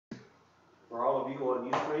for all of you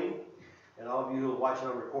on Ustream and all of you who are watching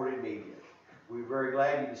on recorded media. We're very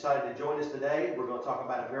glad you decided to join us today. We're going to talk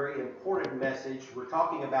about a very important message. We're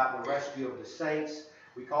talking about the rescue of the saints.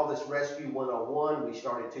 We call this Rescue 101. We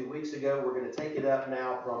started 2 weeks ago. We're going to take it up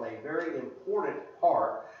now from a very important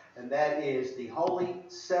part, and that is the holy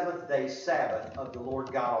seventh-day Sabbath of the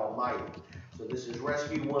Lord God Almighty. So this is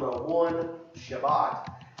Rescue 101, Shabbat,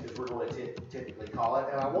 as we're going to typically call it.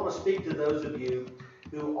 And I want to speak to those of you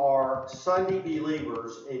who are Sunday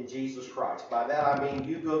believers in Jesus Christ. By that I mean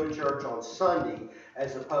you go to church on Sunday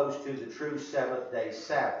as opposed to the true seventh-day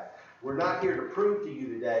Sabbath. We're not here to prove to you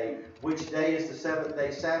today which day is the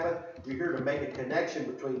seventh-day Sabbath. We're here to make a connection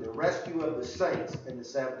between the rescue of the saints and the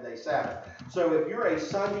seventh-day Sabbath. So if you're a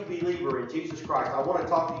Sunday believer in Jesus Christ, I want to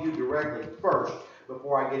talk to you directly first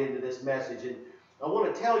before I get into this message. And I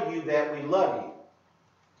want to tell you that we love you.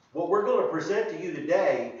 What we're going to present to you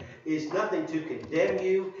today is nothing to condemn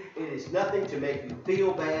you. It is nothing to make you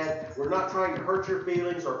feel bad. We're not trying to hurt your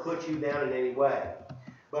feelings or put you down in any way.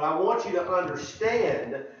 But I want you to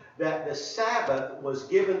understand that the Sabbath was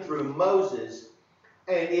given through Moses,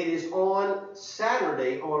 and it is on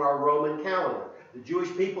Saturday on our Roman calendar. The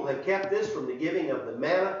Jewish people have kept this from the giving of the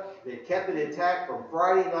manna. They've kept it intact from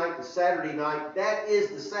Friday night to Saturday night. That is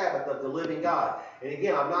the Sabbath of the living God. And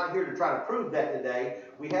again, I'm not here to try to prove that today.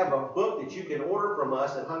 We have a book that you can order from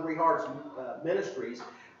us at Hungry Hearts Ministries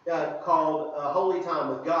called Holy Time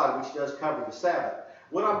with God, which does cover the Sabbath.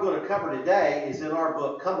 What I'm going to cover today is in our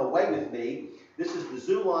book, Come Away With Me. This is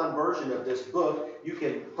the Zulon version of this book. You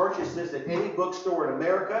can purchase this at any bookstore in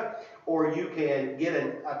America, or you can get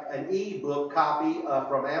an e-book copy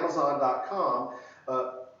from Amazon.com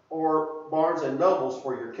or Barnes & Nobles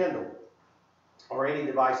for your Kindle, or any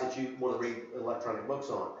device that you want to read electronic books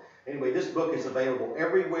on. Anyway, this book is available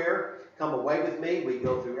everywhere. Come Away With Me. We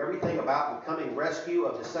go through everything about the coming rescue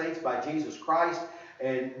of the saints by Jesus Christ.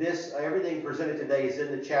 And this, everything presented today is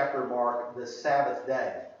in the chapter marked the Sabbath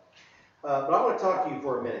day. But I want to talk to you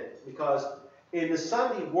for a minute, because in the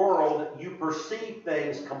Sunday world, you perceive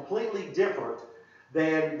things completely different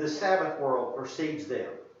than the Sabbath world perceives them.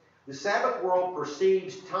 The Sabbath world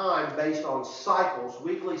perceives time based on cycles,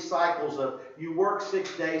 weekly cycles of you work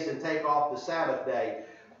 6 days and take off the Sabbath day.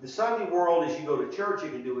 The Sunday world is you go to church, you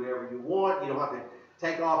can do whatever you want, you don't have to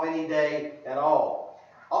take off any day at all.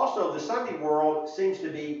 Also, the Sunday world seems to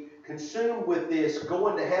be consumed with this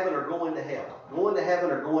going to heaven or going to hell, going to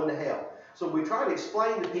heaven or going to hell. So we try to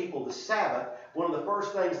explain to people the Sabbath. One of the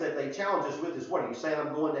first things that they challenge us with is, what, are you saying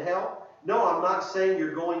I'm going to hell? No, I'm not saying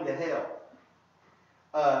you're going to hell.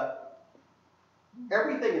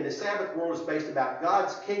 Everything in the Sabbath world is based about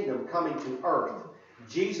God's kingdom coming to earth.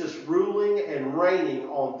 Jesus ruling and reigning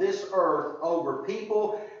on this earth over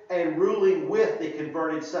people and ruling with the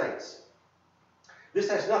converted saints. This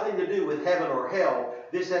has nothing to do with heaven or hell.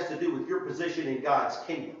 This has to do with your position in God's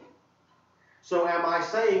kingdom. So am I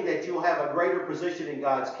saying that you'll have a greater position in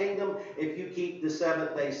God's kingdom if you keep the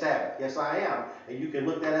seventh-day Sabbath? Yes, I am. And you can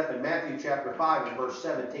look that up in Matthew chapter 5 and verse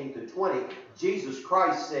 17 to 20. Jesus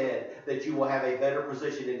Christ said that you will have a better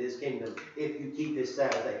position in His kingdom if you keep His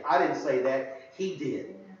Sabbath day. I didn't say that. He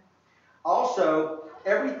did. Also,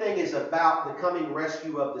 everything is about the coming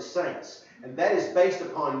rescue of the saints. And that is based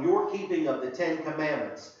upon your keeping of the Ten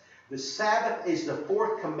Commandments. The Sabbath is the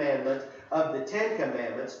fourth commandment of the Ten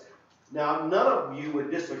Commandments. Now, none of you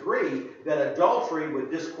would disagree that adultery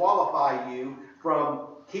would disqualify you from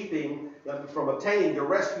obtaining the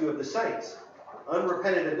rescue of the saints.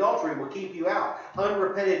 Unrepented adultery will keep you out.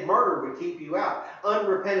 Unrepented murder would keep you out.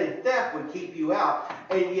 Unrepented theft would keep you out.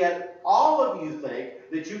 And yet, all of you think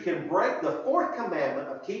that you can break the fourth commandment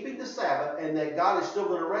of keeping the Sabbath and that God is still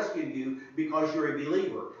going to rescue you because you're a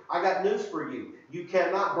believer. I got news for you. You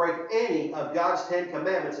cannot break any of God's 10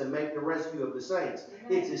 commandments and make the rescue of the saints.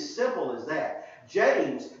 It's as simple as that.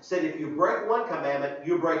 James said if you break one commandment,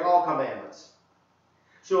 you break all commandments.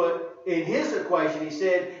 So in his equation, he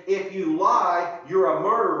said, if you lie, you're a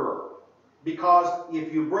murderer. Because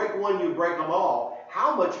if you break one, you break them all.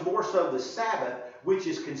 How much more so the Sabbath, which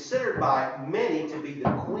is considered by many to be the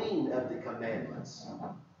queen of the commandments.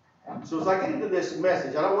 So as I get into this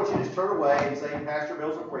message, I don't want you to just turn away and say, Pastor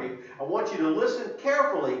Bill's a freak. I want you to listen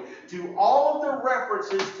carefully to all of the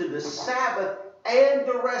references to the Sabbath and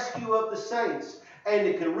the rescue of the saints,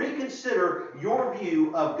 and to reconsider your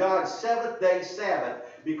view of God's seventh-day Sabbath,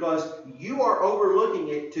 because you are overlooking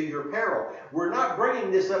it to your peril. We're not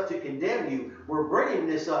bringing this up to condemn you. We're bringing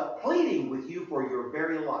this up pleading with you for your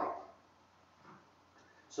very life.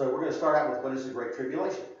 So we're going to start out with what is the Great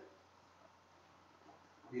Tribulation.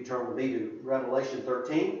 You turn with me to Revelation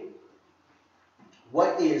 13.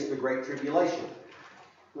 What is the Great Tribulation?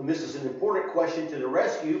 And this is an important question to the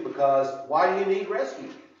rescue, because why do you need rescue?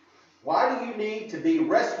 Why do you need to be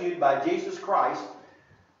rescued by Jesus Christ?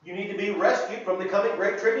 You need to be rescued from the coming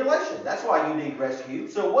great tribulation. That's why you need rescue.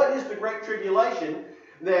 So what is the great tribulation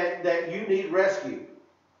that you need rescue?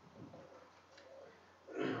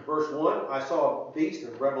 Verse 1, I saw a beast,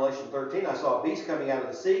 in Revelation 13, I saw a beast coming out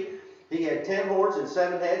of the sea. He had 10 horns and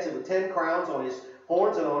 7 heads, and with 10 crowns on his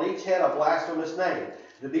horns, and on each head a blasphemous name.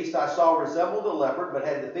 The beast I saw resembled a leopard, but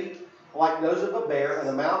had the feet like those of a bear, and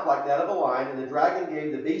a mouth like that of a lion. And the dragon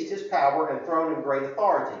gave the beast his power and throne and great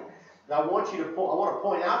authority. Now I want to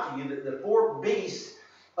point out to you that the 4 beasts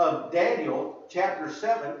of Daniel chapter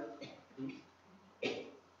 7,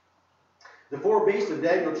 the 4 beasts of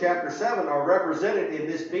Daniel chapter 7 are represented in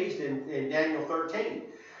this beast in Daniel 13.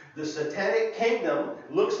 The satanic kingdom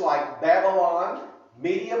looks like Babylon,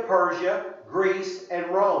 Media, Persia, Greece, and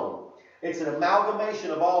Rome. It's an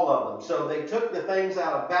amalgamation of all of them. So they took the things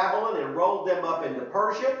out of Babylon and rolled them up into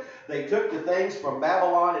Persia. They took the things from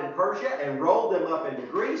Babylon and Persia and rolled them up into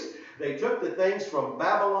Greece. They took the things from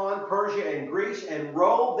Babylon, Persia, and Greece and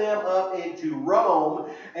rolled them up into Rome.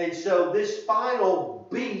 And so this final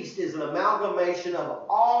beast is an amalgamation of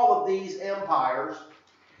all of these empires.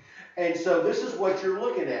 And so this is what you're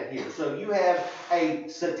looking at here. So you have a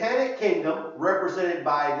satanic kingdom represented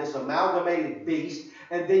by this amalgamated beast.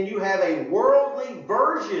 And then you have a worldly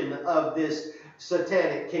version of this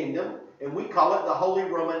satanic kingdom. And we call it the Holy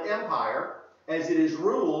Roman Empire, as it is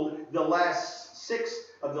ruled the last 6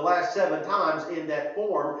 of the last 7 times in that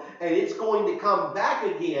form. And it's going to come back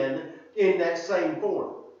again in that same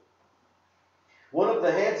form. One of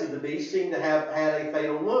the heads of the beast seemed to have had a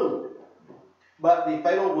fatal wound. But the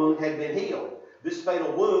fatal wound had been healed. This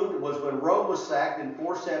fatal wound was when Rome was sacked in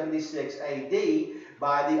 476 AD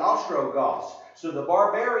by the Ostrogoths. So the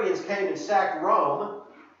barbarians came and sacked Rome.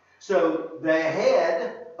 So the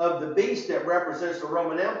head of the beast that represents the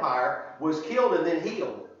Roman Empire was killed and then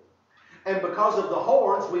healed. And because of the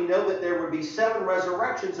horns, we know that there would be 7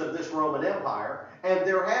 resurrections of this Roman Empire. And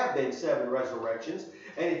there have been 7 resurrections.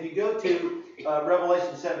 And if you go to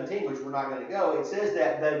Revelation 17, which we're not going to go, it says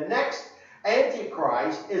that the next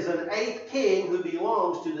Antichrist is an 8th king who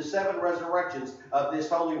belongs to the 7 resurrections of this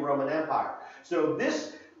Holy Roman Empire. So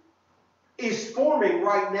this is forming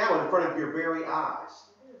right now in front of your very eyes.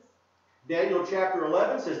 Daniel chapter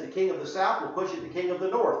 11 says the king of the south will push at the king of the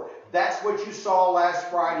north. That's what you saw last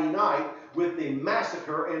Friday night with the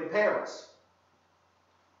massacre in Paris.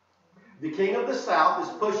 The king of the south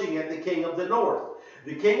is pushing at the king of the north.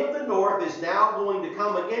 The king of the north is now going to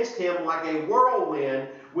come against him like a whirlwind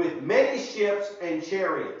with many ships and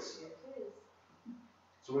chariots.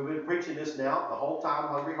 So we've been preaching this now the whole time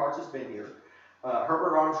Hungry Hearts has been here.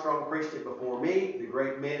 Herbert Armstrong preached it before me. The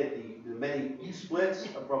great men at the many splits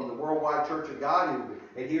from the Worldwide Church of God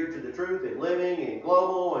who adhere to the truth and Living and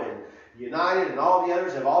Global and United and all the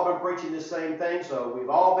others have all been preaching the same thing. So we've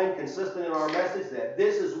all been consistent in our message that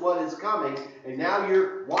this is what is coming. And now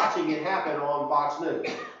you're watching it happen on Fox News.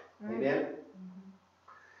 Amen?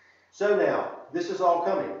 So now, this is all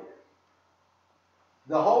coming.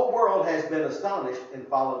 The whole world has been astonished and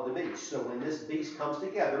followed the beast. So when this beast comes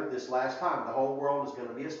together this last time, the whole world is going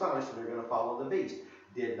to be astonished and they're going to follow the beast.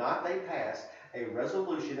 Did not they pass a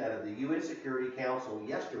resolution out of the UN Security Council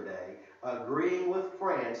yesterday agreeing with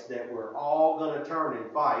France that we're all going to turn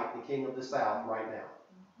and fight the King of the South right now?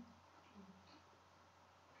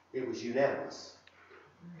 It was unanimous.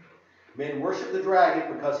 Men worship the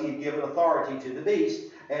dragon because he had given authority to the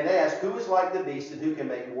beast and asked, who is like the beast and who can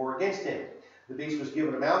make war against him? The beast was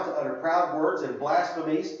given a mouth to utter proud words and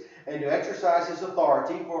blasphemies and to exercise his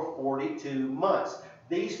authority for 42 months.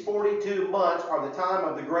 These 42 months are the time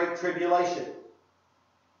of the Great Tribulation.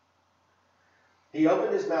 He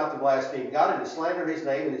opened his mouth to blaspheme God and to slander his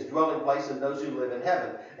name and his dwelling place and those who live in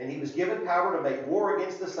heaven. And he was given power to make war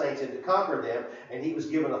against the saints and to conquer them. And he was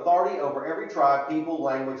given authority over every tribe, people,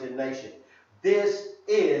 language, and nation. This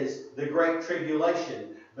is the Great Tribulation.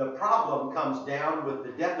 The problem comes down with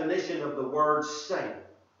the definition of the word saint.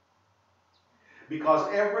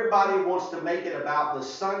 Because everybody wants to make it about the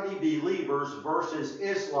Sunday believers versus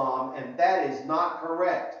Islam, and that is not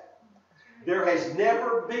correct. There has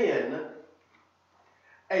never been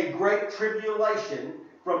a great tribulation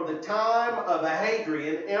from the time of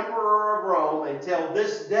Hadrian, emperor of Rome, until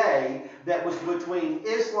this day that was between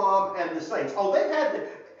Islam and the saints. Oh, they've had,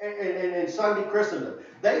 in Sunday Christendom,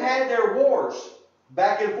 they had their wars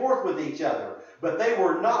back and forth with each other, but they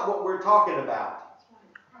were not what we're talking about.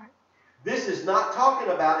 This is not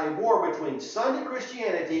talking about a war between Sunday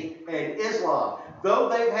Christianity and Islam. Though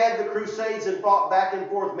they've had the Crusades and fought back and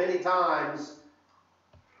forth many times,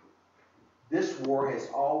 This war has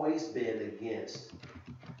always been against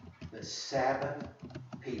the Sabbath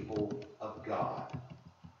people of God,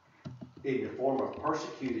 in the form of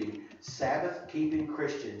persecuting Sabbath-keeping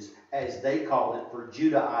Christians, as they called it, for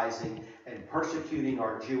Judaizing and persecuting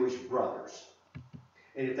our Jewish brothers.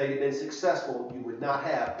 And if they had been successful, you would not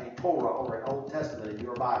have a Torah or an Old Testament in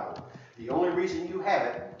your Bible. The only reason you have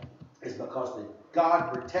it is because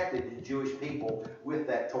God protected the Jewish people with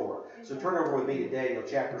that Torah. So turn over with me to Daniel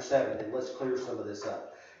chapter 7 and let's clear some of this up.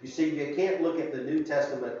 You see, you can't look at the New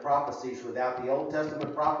Testament prophecies without the Old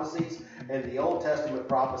Testament prophecies, and the Old Testament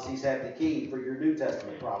prophecies have the key for your New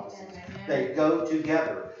Testament prophecies. They go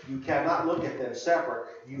together. You cannot look at them separate.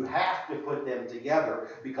 You have to put them together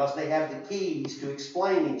because they have the keys to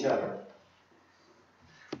explain each other.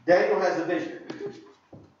 Daniel has a vision.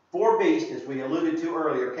 4 beasts, as we alluded to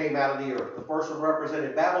earlier, came out of the earth. The first one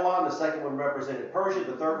represented Babylon, the second one represented Persia,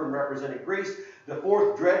 the third one represented Greece, the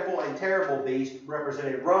fourth dreadful and terrible beast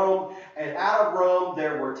represented Rome, and out of Rome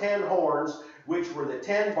there were 10 horns, which were the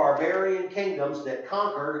 10 barbarian kingdoms that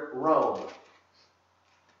conquered Rome.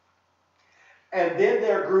 And then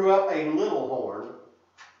there grew up a little horn,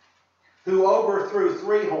 who overthrew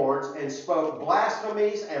 3 horns and spoke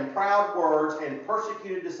blasphemies and proud words and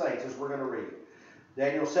persecuted the saints, as we're going to read.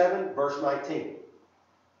 Daniel 7, verse 19.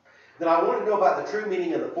 Then I wanted to know about the true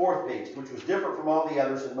meaning of the 4th beast, which was different from all the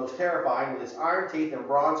others and most terrifying, with its iron teeth and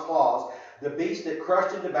bronze claws, the beast that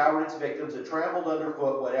crushed and devoured its victims and trampled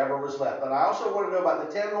underfoot whatever was left. But I also want to know about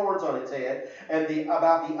the 10 horns on its head, and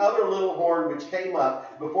about the other little horn which came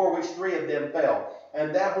up, before which 3 of them fell.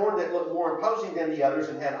 And that horn that looked more imposing than the others,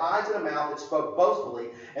 and had eyes and a mouth that spoke boastfully.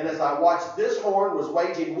 And as I watched, this horn was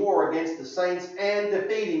waging war against the saints and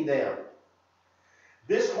defeating them.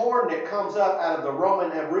 This horn that comes up out of the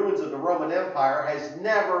Roman and ruins of the Roman Empire has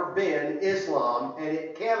never been Islam, and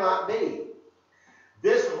it cannot be.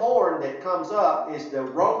 This horn that comes up is the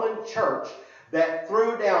Roman church that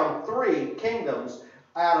threw down 3 kingdoms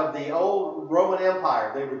out of the old Roman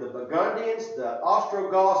Empire. They were the Burgundians, the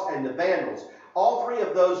Ostrogoths, and the Vandals. All 3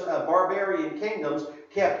 of those barbarian kingdoms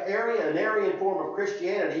kept an Aryan form of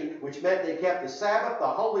Christianity, which meant they kept the Sabbath, the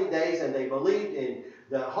holy days, and they believed in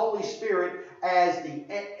the Holy Spirit as the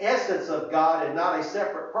essence of God and not a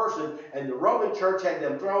separate person. And the Roman church had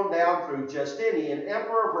them thrown down through Justinian,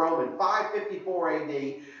 Emperor of Rome, in 554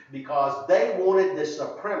 AD because they wanted the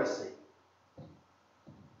supremacy.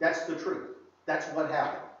 That's the truth. That's what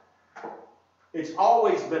happened. It's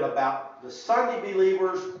always been about the Sunday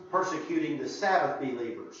believers persecuting the Sabbath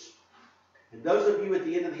believers. And those of you at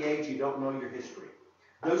the end of the age, you don't know your history.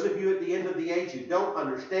 Those of you at the end of the age, you don't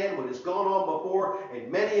understand what has gone on before,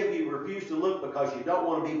 and many of you refuse to look because you don't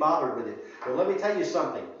want to be bothered with it. But let me tell you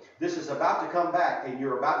something. This is about to come back, and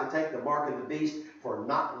you're about to take the mark of the beast for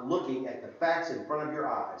not looking at the facts in front of your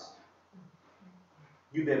eyes.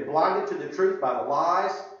 You've been blinded to the truth by the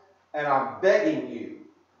lies, and I'm begging you,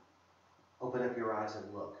 open up your eyes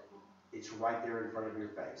and look. It's right there in front of your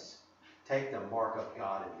face. Take the mark of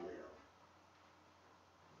God and live.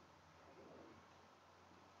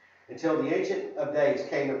 Until the Ancient of Days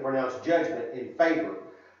came and pronounced judgment in favor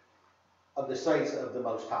of the saints of the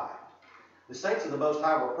Most High. The saints of the Most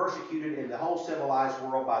High were persecuted in the whole civilized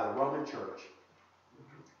world by the Roman Church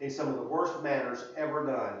in some of the worst manners ever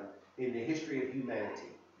done in the history of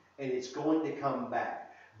humanity. And it's going to come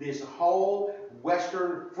back. This whole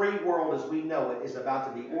Western free world as we know it is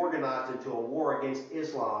about to be organized into a war against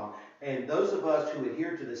Islam. And those of us who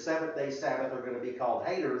adhere to the 7th-day Sabbath are going to be called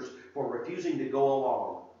haters for refusing to go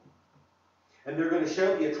along. And they're going to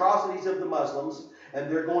show the atrocities of the Muslims,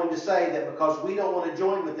 and they're going to say that because we don't want to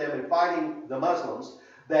join with them in fighting the Muslims,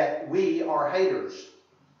 that we are haters.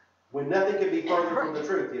 When nothing can be further from the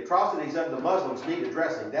truth. The atrocities of the Muslims need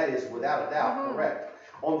addressing. That is without a doubt correct.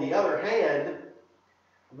 On the other hand,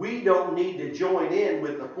 we don't need to join in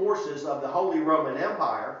with the forces of the Holy Roman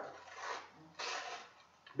Empire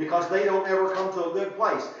because they don't ever come to a good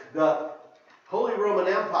place. The Holy Roman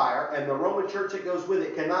Empire and the Roman Church that goes with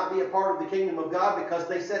it cannot be a part of the kingdom of God because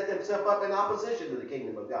they set themselves up in opposition to the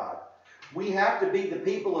kingdom of God. We have to be the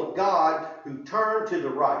people of God who turn to the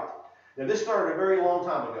right. Now, this started a very long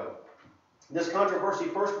time ago. This controversy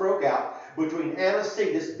first broke out between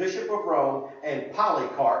Anicetus, Bishop of Rome, and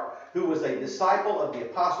Polycarp, who was a disciple of the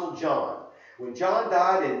Apostle John. When John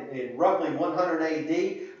died in roughly 100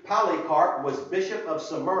 AD, Polycarp was Bishop of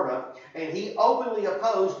Smyrna, and he openly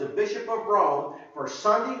opposed the Bishop of Rome for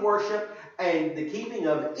Sunday worship and the keeping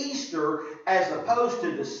of Easter as opposed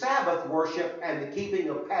to the Sabbath worship and the keeping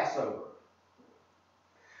of Passover.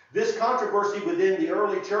 This controversy within the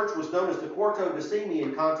early church was known as the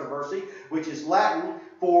Quarto-Decimian controversy, which is Latin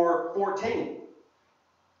for 14.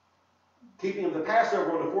 Keeping of the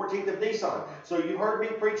Passover on the 14th of Nisan. So you've heard me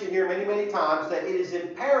preaching here many, many times that it is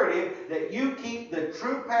imperative that you keep the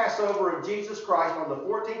true Passover of Jesus Christ on the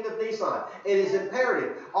 14th of Nisan. It is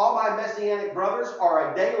imperative. All my Messianic brothers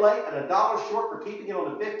are a day late and $1 short for keeping it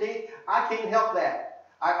on the 15th. I can't help that.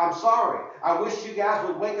 I'm sorry. I wish you guys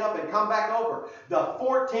would wake up and come back over. The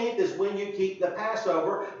 14th is when you keep the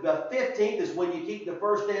Passover. The 15th is when you keep the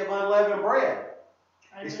first day of unleavened bread.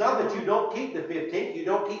 It's not that you don't keep the 15th. You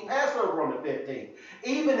don't keep Passover on the 15th.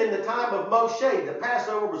 Even in the time of Moshe, the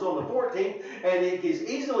Passover was on the 14th, and it is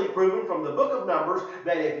easily proven from the book of Numbers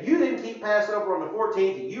that if you didn't keep Passover on the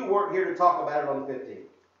 14th, you weren't here to talk about it on the 15th.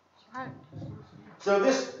 Right. So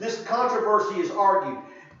this controversy is argued.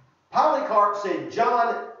 Polycarp said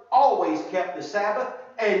John always kept the Sabbath,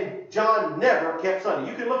 and John never kept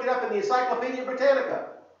Sunday. You can look it up in the Encyclopedia Britannica.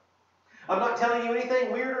 I'm not telling you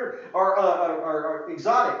anything weird or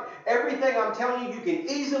exotic. Everything I'm telling you, you can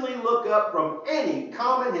easily look up from any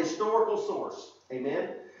common historical source. Amen?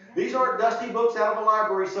 These aren't dusty books out of a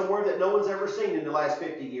library somewhere that no one's ever seen in the last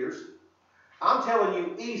 50 years. I'm telling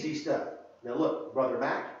you easy stuff. Now look, Brother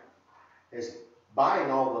Mac is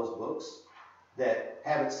buying all those books that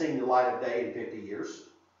haven't seen the light of day in 50 years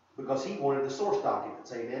because he wanted the source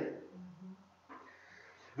documents. Amen?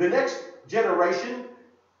 The next generation,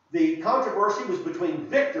 the controversy was between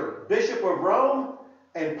Victor, Bishop of Rome,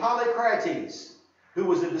 and Polycrates, who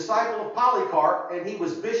was a disciple of Polycarp, and he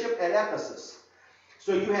was bishop at Ephesus.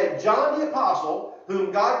 So you had John the Apostle,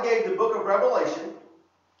 whom God gave the book of Revelation.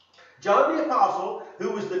 John the Apostle, who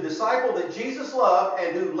was the disciple that Jesus loved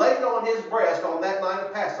and who laid on his breast on that night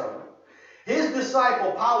of Passover. His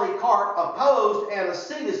disciple Polycarp opposed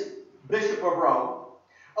Anicetus, Bishop of Rome,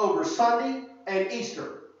 over Sunday and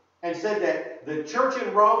Easter, and said that the church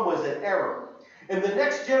in Rome was in error. In the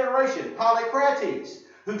next generation, Polycrates,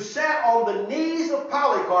 who sat on the knees of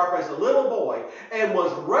Polycarp as a little boy and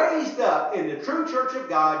was raised up in the true church of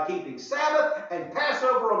God, keeping Sabbath and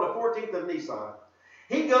Passover on the 14th of Nisan.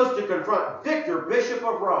 He goes to confront Victor, Bishop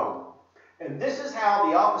of Rome. And this is how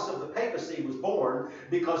the office of the papacy was born,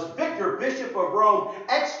 because Victor, Bishop of Rome,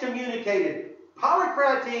 excommunicated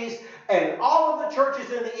Polycrates and all of the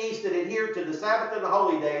churches in the East that adhered to the Sabbath and the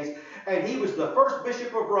holy days, and he was the first bishop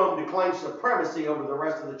of Rome to claim supremacy over the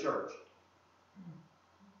rest of the church.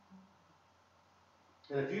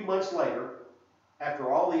 And a few months later,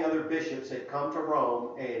 after all the other bishops had come to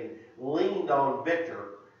Rome and leaned on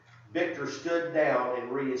Victor, Victor stood down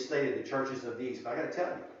and reinstated the churches of the East. But I got to tell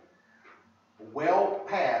you, well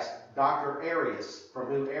past Dr. Arius, from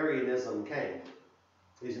whom Arianism came,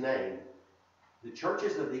 his name, the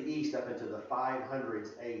churches of the East up into the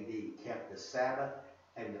 500s AD kept the Sabbath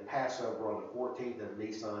and the Passover on the 14th of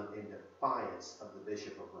Nisan in defiance of the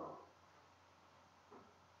Bishop of Rome.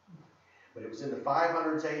 But it was in the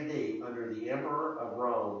 500s AD, under the Emperor of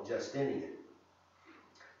Rome, Justinian,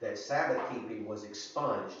 that Sabbath keeping was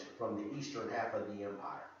expunged from the eastern half of the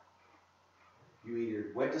empire. You either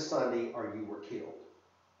went to Sunday or you were killed.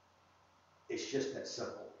 It's just that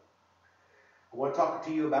simple. I want to talk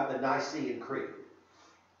to you about the Nicene Creed.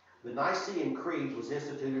 The Nicene Creed was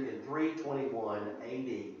instituted in 321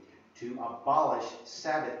 AD to abolish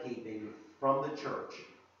Sabbath keeping from the church.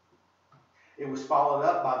 It was followed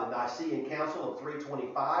up by the Nicene Council of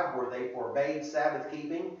 325, where they forbade Sabbath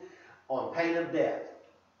keeping on pain of death.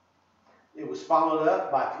 It was followed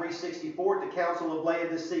up by 364 at the Council of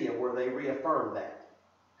Laodicea, where they reaffirmed that.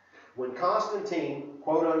 When Constantine,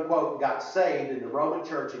 quote unquote, got saved in the Roman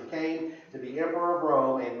Church and came to be Emperor of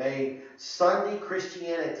Rome and made Sunday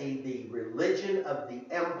Christianity the religion of the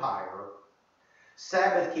empire,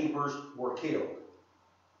 Sabbath keepers were killed.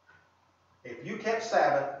 If you kept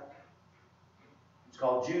Sabbath, it's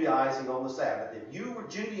called Judaizing on the Sabbath. If you were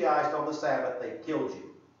Judaized on the Sabbath, they killed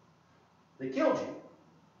you. They killed you.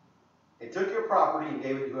 They took your property and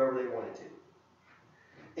gave it to whoever they wanted to.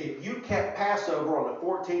 If you kept Passover on the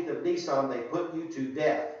 14th of Nisan, they put you to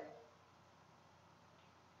death.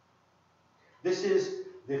 This is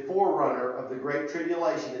the forerunner of the Great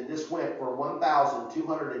Tribulation, and this went for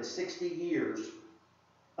 1,260 years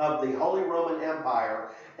of the Holy Roman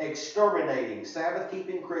Empire, exterminating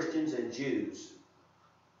Sabbath-keeping Christians and Jews.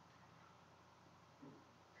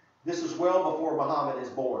 This is well before Muhammad is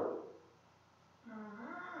born.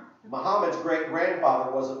 Muhammad's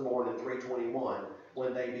great-grandfather wasn't born in 321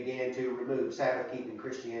 when they began to remove Sabbath-keeping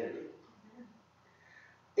Christianity.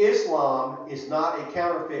 Islam is not a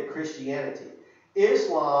counterfeit Christianity.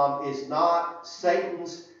 Islam is not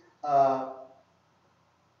Satan's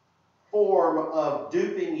form of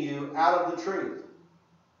duping you out of the truth.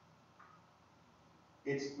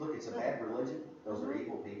 It's a bad religion. Those are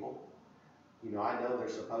evil people. You know, I know they're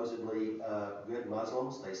supposedly good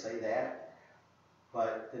Muslims. They say that.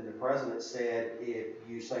 But then the president said if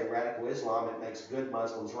you say radical Islam, it makes good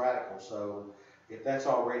Muslims radical. So if that's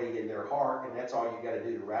already in their heart and that's all you got to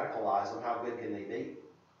do to radicalize them, how good can they be?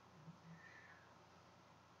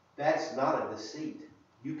 That's not a deceit.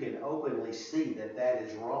 You can openly see that that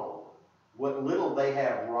is wrong. What little they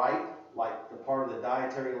have right, like the part of the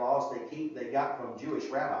dietary laws they keep, they got from Jewish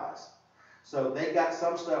rabbis. So they got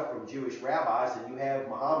some stuff from Jewish rabbis, and you have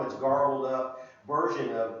Muhammad's garbled up version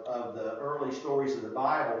of the early stories of the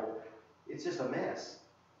Bible. It's just a mess.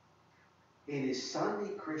 It is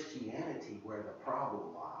Sunday Christianity where the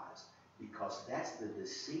problem lies, because that's the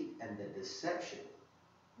deceit and the deception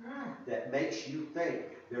that makes you think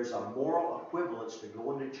there's a moral equivalence to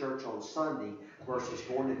going to church on Sunday versus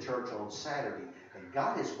going to church on Saturday. And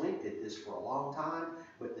God has winked at this for a long time,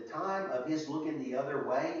 but the time of His looking the other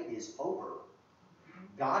way is over.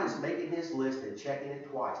 God is making His list and checking it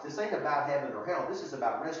twice. This ain't about heaven or hell. This is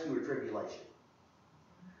about rescue or tribulation.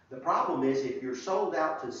 The problem is, if you're sold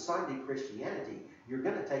out to Sunday Christianity, you're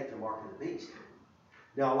going to take the mark of the beast.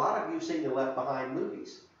 Now, a lot of you have seen the Left Behind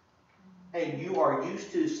movies. And you are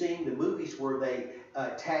used to seeing the movies where they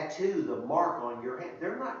tattoo the mark on your hand.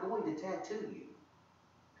 They're not going to tattoo you.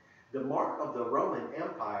 The mark of the Roman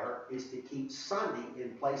Empire is to keep Sunday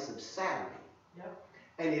in place of Saturday. Yep.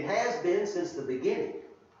 And it has been since the beginning.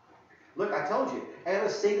 Look, I told you,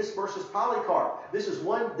 Anicetus versus Polycarp. This is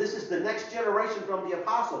the next generation from the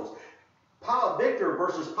apostles. Victor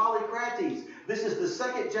versus Polycrates. This is the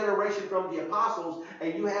second generation from the apostles,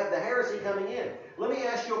 and you have the heresy coming in. Let me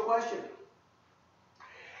ask you a question.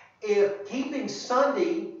 If keeping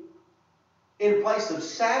Sunday in place of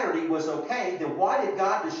Saturday was okay, then why did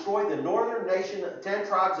God destroy the northern nation, 10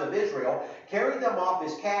 tribes of Israel, carry them off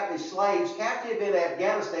as slaves, captive in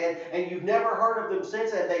Afghanistan, and you've never heard of them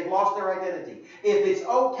since, and they've lost their identity? If it's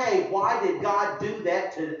okay, why did God do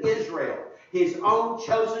that to Israel, His own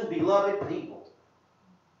chosen, beloved people?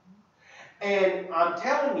 And I'm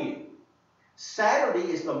telling you,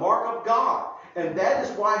 Saturday is the mark of God. And that is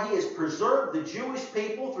why He has preserved the Jewish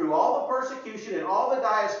people through all the persecution and all the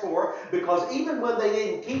diaspora, because even when they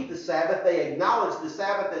didn't keep the Sabbath, they acknowledged the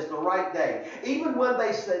Sabbath as the right day. Even when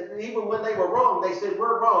they were wrong, they said,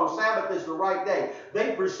 we're wrong, Sabbath is the right day.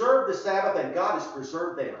 They preserved the Sabbath, and God has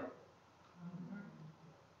preserved them.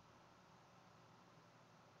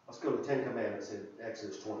 Let's go to the 10 Commandments in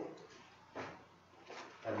Exodus 20.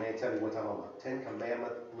 And a man tell me one time I'm a 10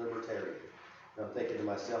 Commandment libertarian. And I'm thinking to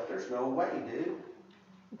myself, there's no way, dude.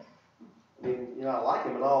 I mean, you know, I like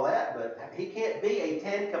him and all that, but he can't be a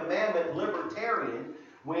 10 Commandment libertarian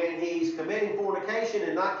when he's committing fornication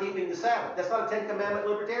and not keeping the Sabbath. That's not a 10 Commandment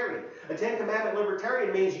libertarian. A 10 Commandment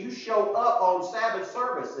libertarian means you show up on Sabbath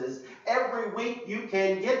services every week you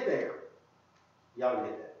can get there. Y'all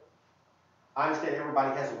get that? I understand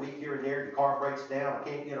everybody has a week here and there. Your car breaks down. I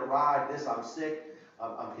can't get a ride. I'm sick.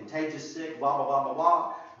 I'm contagious sick, blah, blah, blah, blah,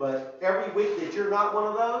 blah. But every week that you're not one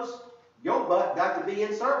of those, your butt got to be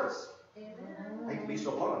in service. Amen. I hate to be so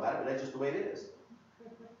blunt about it, but that's just the way it is.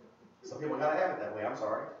 Some people got to have it that way, I'm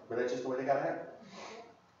sorry. But that's just the way they got to have it.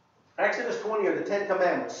 Exodus 20 are the 10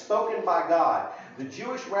 Commandments spoken by God. The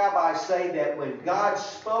Jewish rabbis say that when God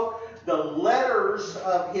spoke, the letters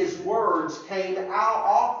of His words came out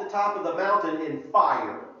off the top of the mountain in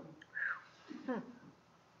fire.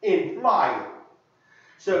 In fire.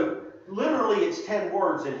 So, literally, it's 10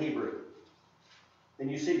 words in Hebrew.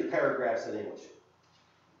 And you see the paragraphs in English.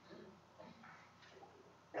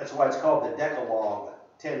 That's why it's called the Decalogue,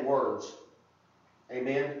 10 words.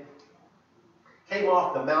 Amen? Came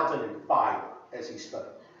off the mountain in fire as He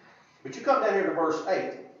spoke. But you come down here to verse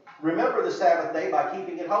 8. Remember the Sabbath day by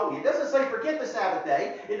keeping it holy. It doesn't say forget the Sabbath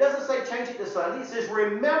day. It doesn't say change it to Sunday. It says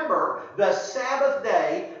remember the Sabbath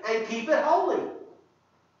day and keep it holy.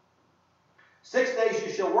 6 days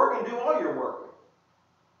you shall work and do all your work.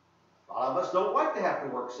 A lot of us don't like to have to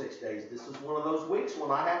work 6 days. This is one of those weeks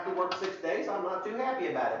when I have to work 6 days. I'm not too happy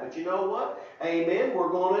about it. But you know what? Amen. We're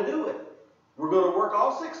going to do it. We're going to work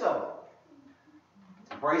all 6 of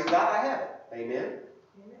them. Praise God, I have it. Amen.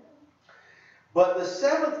 Amen. But the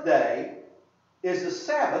seventh day is the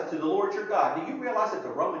Sabbath to the Lord your God. Do you realize that the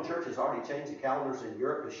Roman Church has already changed the calendars in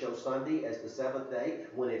Europe to show Sunday as the seventh day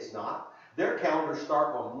when it's not? Their calendars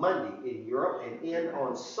start on Monday in Europe and end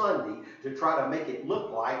on Sunday to try to make it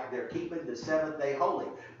look like they're keeping the seventh day holy.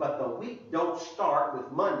 But the week don't start with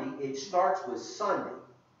Monday. It starts with Sunday.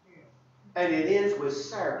 And it ends with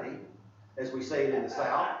Saturday, as we say it in the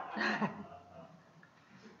South.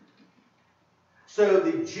 So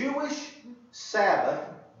the Jewish Sabbath,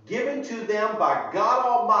 given to them by God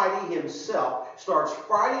Almighty Himself, starts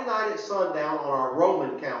Friday night at sundown on our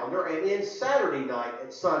Roman calendar and ends Saturday night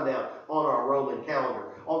at sundown on our Roman calendar.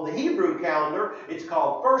 On the Hebrew calendar, it's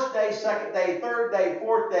called first day, second day, third day,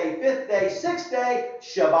 fourth day, fifth day, sixth day,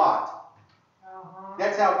 Shabbat.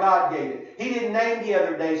 That's how God gave it. He didn't name the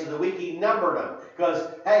other days of the week. He numbered them.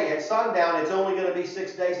 Because, hey, at sundown, it's only going to be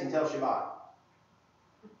 6 days until Shabbat.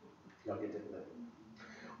 Y'all get that?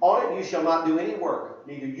 On it you shall not do any work,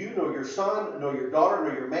 neither you, nor your son, nor your daughter,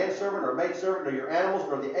 nor your manservant, or maidservant, nor your animals,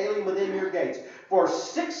 nor the alien within your gates. For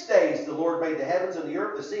 6 days the Lord made the heavens and the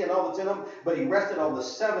earth, the sea, and all that's in them, but he rested on the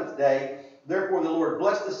 7th day. Therefore the Lord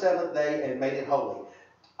blessed the 7th day and made it holy.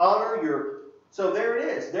 Honor your... So there it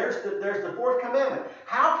is. There's the 4th commandment.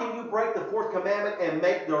 How can you break the 4th commandment and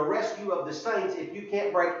make the rescue of the saints if you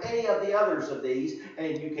can't break any of the others of these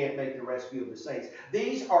and you can't make the rescue of the saints?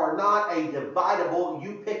 These are not a dividable,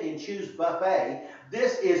 you pick and choose buffet.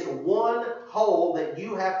 This is one whole that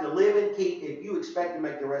you have to live and keep if you expect to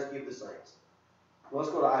make the rescue of the saints. Well,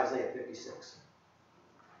 let's go to Isaiah 56.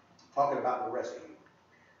 Talking about the rescue.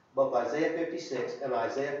 Both Isaiah 56 and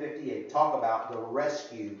Isaiah 58 talk about the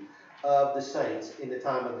rescue of the saints in the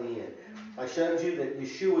time of the end. I showed you that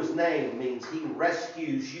Yeshua's name means he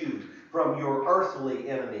rescues you from your earthly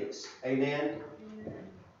enemies. Amen?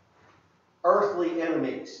 Earthly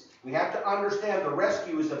enemies. We have to understand the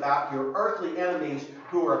rescue is about your earthly enemies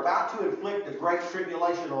who are about to inflict the great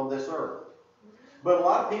tribulation on this earth. But a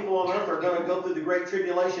lot of people on earth are going to go through the great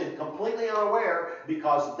tribulation completely unaware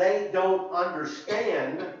because they don't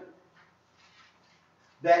understand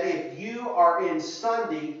that if you are in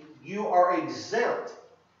Sunday, you are exempt.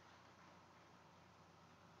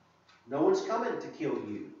 No one's coming to kill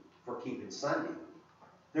you for keeping Sunday.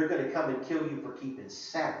 They're going to come and kill you for keeping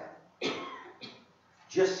Sabbath.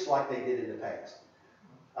 Just like they did in the past.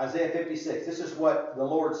 Isaiah 56, this is what the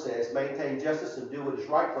Lord says. Maintain justice and do what is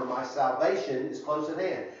right, for my salvation is close at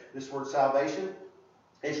hand. This word salvation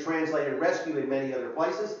is translated rescue in many other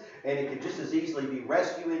places, and it could just as easily be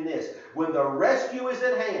rescue in this. When the rescue is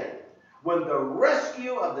at hand, when the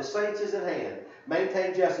rescue of the saints is at hand,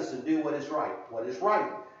 maintain justice and do what is right. What is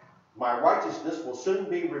right? My righteousness will soon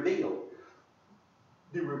be revealed.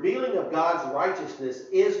 The revealing of God's righteousness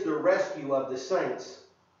is the rescue of the saints,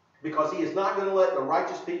 because he is not going to let the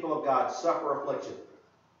righteous people of God suffer affliction.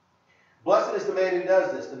 Blessed is the man who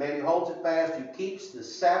does this, the man who holds it fast, who keeps the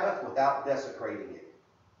Sabbath without desecrating it.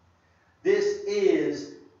 This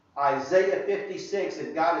is Isaiah 56,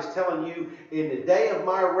 and God is telling you, in the day of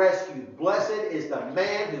my rescue, blessed is the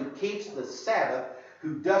man who keeps the Sabbath,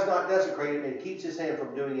 who does not desecrate it, and keeps his hand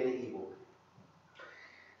from doing any evil.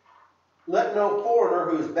 Let no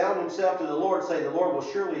foreigner who has bound himself to the Lord say, the Lord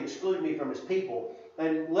will surely exclude me from his people.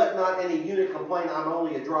 And let not any eunuch complain, I'm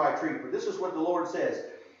only a dry tree. For this is what the Lord says,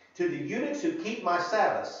 to the eunuchs who keep my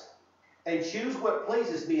Sabbaths, and choose what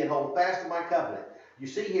pleases me, and hold fast to my covenant. You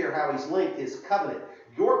see here how he's linked his covenant.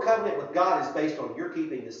 Your covenant with God is based on your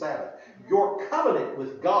keeping the Sabbath. Your covenant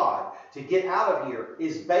with God to get out of here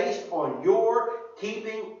is based on your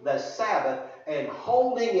keeping the Sabbath and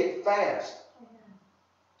holding it fast.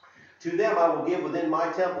 To them I will give within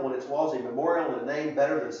my temple and its walls a memorial and a name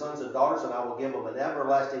better than sons and daughters, and I will give them an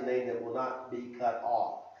everlasting name that will not be cut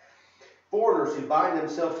off. Foreigners who bind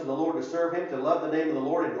themselves to the Lord to serve him, to love the name of the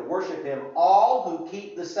Lord, and to worship him, all who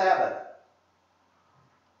keep the Sabbath.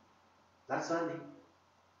 Not Sunday.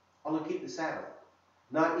 All who keep the Sabbath.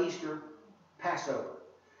 Not Easter, Passover.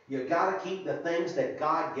 You got to keep the things that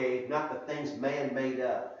God gave, not the things man made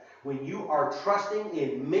up. When you are trusting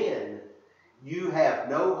in men, you have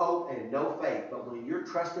no hope and no faith. But when you're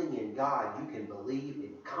trusting in God, you can believe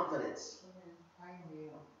in confidence.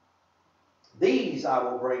 These I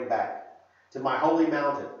will bring back to my holy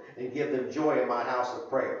mountain and give them joy in my house of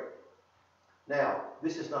prayer. Now,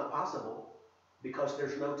 this is not possible because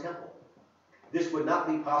there's no temple. This would not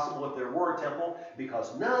be possible if there were a temple,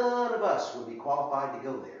 because none of us would be qualified to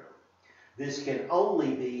go there. This can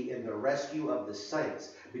only be in the rescue of the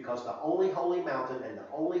saints, because the only holy mountain and the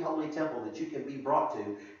only holy temple that you can be brought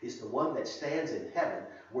to is the one that stands in heaven,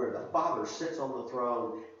 where the Father sits on the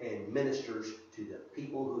throne and ministers to the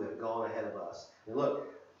people who have gone ahead of us. And look,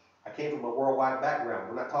 I came from a worldwide background.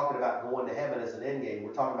 We're not talking about going to heaven as an end game.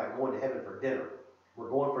 We're talking about going to heaven for dinner. We're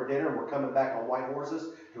going for dinner, and we're coming back on white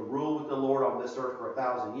horses to rule with the Lord on this earth for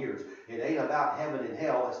 1,000 years. It ain't about heaven and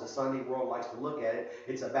hell, as the Sunday world likes to look at it.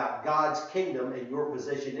 It's about God's kingdom and your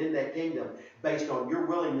position in that kingdom based on your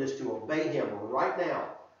willingness to obey him right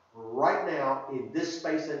now, in this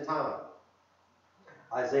space and time.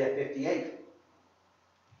 Isaiah 58.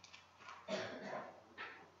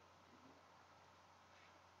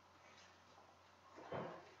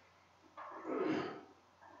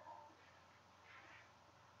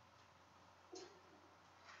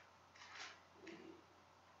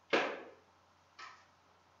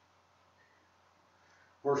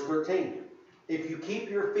 Verse 13, if you keep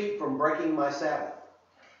your feet from breaking my Sabbath,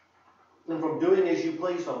 and from doing as you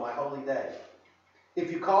please on my holy day,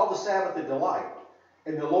 if you call the Sabbath a delight,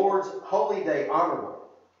 and the Lord's holy day honorable,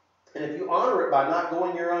 and if you honor it by not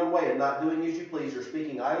going your own way and not doing as you please or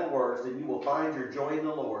speaking idle words, then you will find your joy in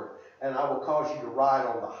the Lord, and I will cause you to ride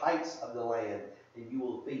on the heights of the land, and you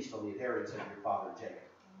will feast on the inheritance of your father Jacob.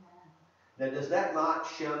 Now, does that not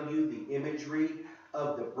show you the imagery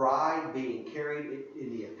of the bride being carried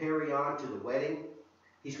in the Aperion to the wedding?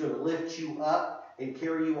 He's going to lift you up and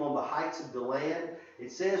carry you on the heights of the land.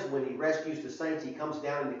 It says when he rescues the saints, he comes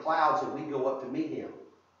down in the clouds and we go up to meet him.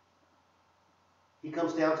 He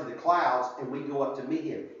comes down to the clouds and we go up to meet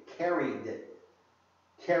him. Carried,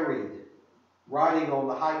 riding on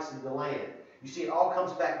the heights of the land. You see, it all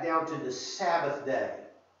comes back down to the Sabbath day.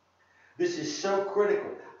 This is so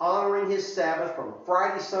critical. Honoring his Sabbath from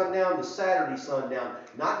Friday sundown to Saturday sundown.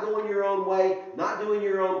 Not going your own way, not doing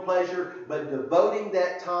your own pleasure, but devoting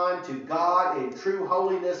that time to God in true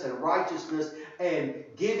holiness and righteousness and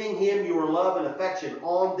giving him your love and affection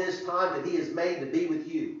on this time that he has made to be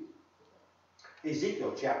with you.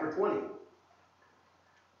 Ezekiel chapter 20.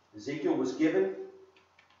 Ezekiel was given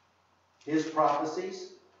his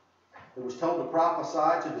prophecies. It was told to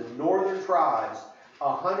prophesy to the northern tribes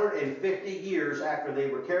 150 years after they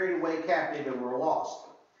were carried away captive and were lost.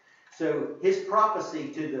 So his prophecy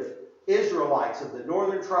to the Israelites of the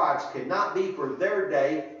northern tribes cannot be for their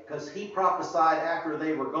day because he prophesied after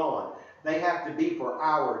they were gone. They have to be for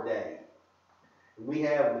our day. We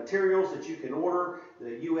have materials that you can order,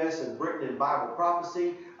 the U.S. and Britain in Bible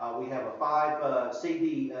Prophecy. We have a 5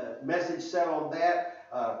 CD message set on that.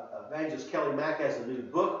 Evangelist Kelly Mack has a new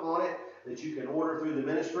book on it that you can order through the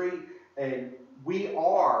ministry. And we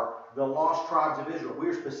are the lost tribes of Israel.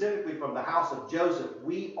 We're specifically from the house of Joseph.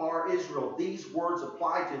 We are Israel. These words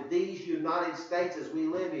apply to these United States as we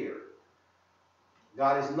live here.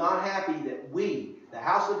 God is not happy that we, the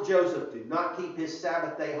house of Joseph, do not keep his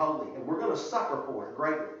Sabbath day holy. And we're going to suffer for it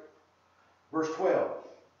greatly. Verse 12.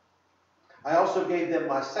 I also gave them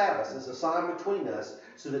my Sabbaths as a sign between us,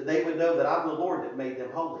 so that they would know that I'm the Lord that made them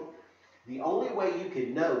holy. The only way you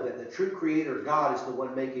can know that the true Creator God is the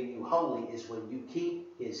one making you holy is when you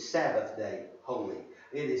keep his Sabbath day holy.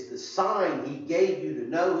 It is the sign he gave you to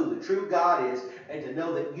know who the true God is and to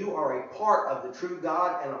know that you are a part of the true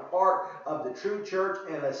God and a part of the true church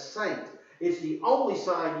and a saint. It's the only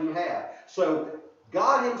sign you have. So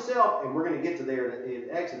God himself, and we're going to get to there in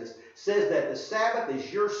Exodus, says that the Sabbath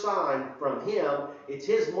is your sign from him. It's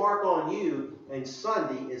his mark on you, and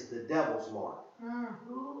Sunday is the devil's mark.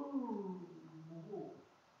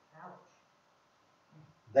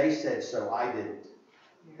 They said so, I didn't.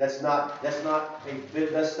 That's not a,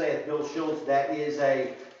 thus saith Bill Schultz, that is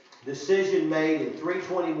a decision made in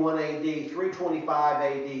 321 AD, 325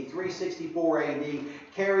 AD, 364 AD,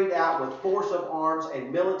 carried out with force of arms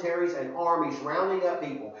and militaries and armies rounding up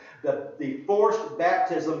people. The forced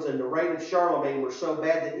baptisms in the reign of Charlemagne were so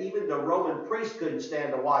bad that even the Roman priests couldn't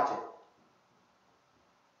stand to watch it.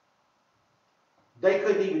 They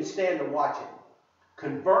couldn't even stand to watch it.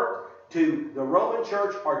 Convert to the Roman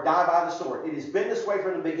church or die by the sword. It has been this way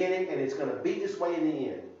from the beginning, and it's going to be this way in the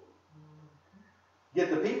end. Yet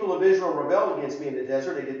the people of Israel rebelled against me in the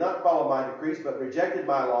desert. They did not follow my decrees, but rejected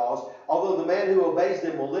my laws. Although the man who obeys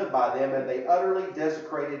them will live by them, and they utterly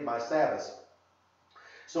desecrated my Sabbaths.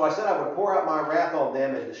 So I said I would pour out my wrath on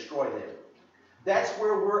them and destroy them. That's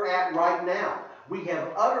where we're at right now. We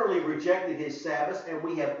have utterly rejected his Sabbaths, and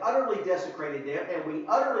we have utterly desecrated them, and we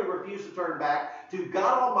utterly refuse to turn back to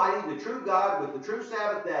God Almighty, the true God with the true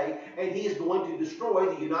Sabbath day, and he is going to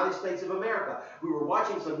destroy the United States of America. We were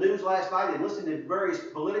watching some news last night and listening to various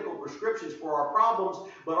political prescriptions for our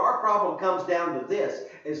problems, but our problem comes down to this.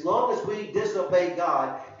 As long as we disobey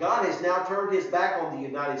God, God has now turned his back on the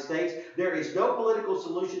United States. There is no political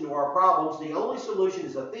solution to our problems. The only solution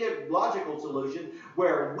is a theological solution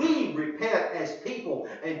where we repent as people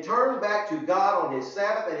and turn back to God on his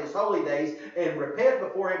Sabbath and his holy days and repent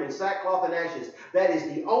before him in sackcloth and ashes. That is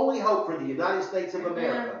the only hope for the United States of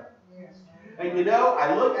America. Yes. And you know,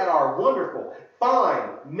 I look at our wonderful, fine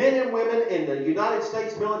men and women in the United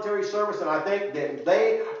States military service, and I think that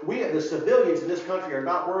the civilians in this country are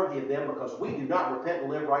not worthy of them because we do not repent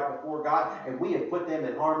and live right before God, and we have put them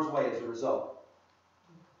in harm's way as a result.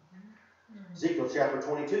 Ezekiel chapter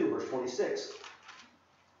 22, verse 26.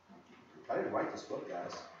 I didn't write this book,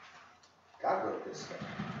 guys. God wrote this stuff.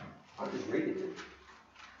 I'm just reading it.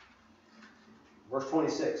 Verse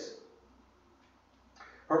 26.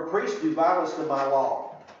 Her priests do violence to my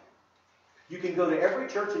law. You can go to every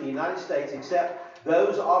church in the United States except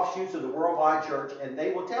those offshoots of the worldwide church, and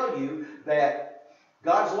they will tell you that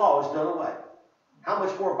God's law is done away. How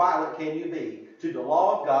much more violent can you be to the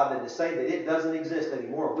law of God than to say that it doesn't exist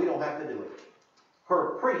anymore? We don't have to do it.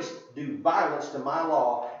 Her priests do violence to my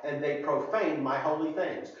law, and they profane my holy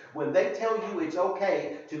things. When they tell you it's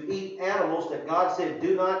okay to eat animals that God said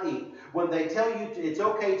do not eat, when they tell you it's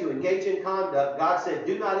okay to engage in conduct God said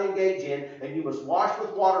do not engage in, and you must wash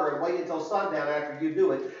with water and wait until sundown after you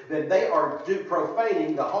do it, then they are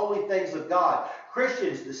profaning the holy things of God.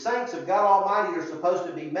 Christians, the saints of God Almighty, are supposed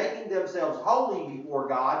to be making themselves holy before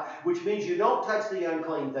God, which means you don't touch the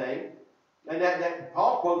unclean thing. And that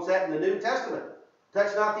Paul quotes that in the New Testament.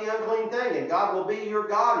 Touch not the unclean thing, and God will be your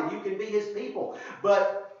God, and you can be His people.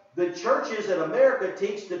 But the churches in America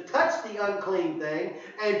teach to touch the unclean thing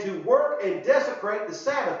and to work and desecrate the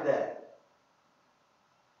Sabbath day,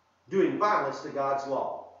 doing violence to God's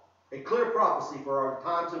law. A clear prophecy for our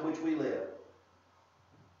times in which we live.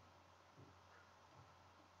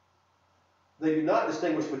 They do not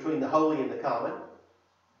distinguish between the holy and the common.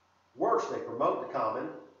 Worse, they promote the common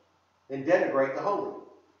and denigrate the holy.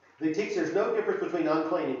 They teach there's no difference between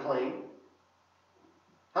unclean and clean.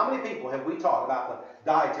 How many people have we taught about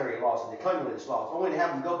the dietary laws and the cleanliness laws, only to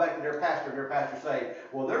have them go back to their pastor and their pastor say,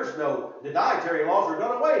 well, the dietary laws are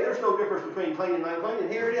done away. There's no difference between clean and unclean.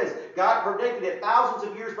 And here it is. God predicted it thousands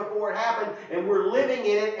of years before it happened, and we're living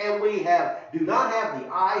in it, and we do not have the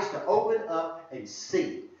eyes to open up and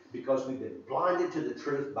see, because we've been blinded to the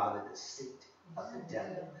truth by the deceit of the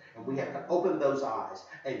devil. And we have to open those eyes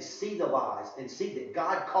and see the lies and see that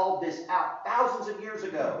God called this out thousands of years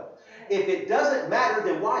ago. If it doesn't matter,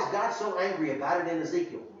 then why is God so angry about it in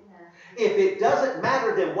Ezekiel? If it doesn't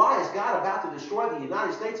matter, then why is God about to destroy the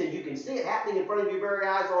United States and you can see it happening in front of your very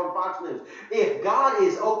eyes on Fox News? If God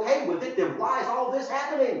is okay with it, then why is all this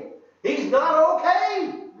happening? He's not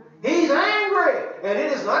okay. He's angry. And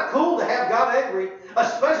it is not cool to have God angry,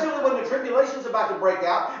 especially when the tribulation is about to break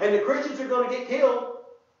out and the Christians are going to get killed.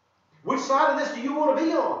 Which side of this do you want to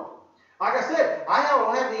be on? Like I said, I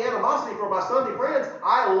don't have the animosity for my Sunday friends.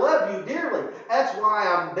 I love you dearly. That's why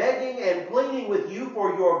I'm begging and pleading with you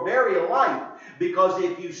for your very life. Because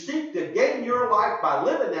if you seek to gain your life by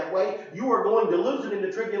living that way, you are going to lose it in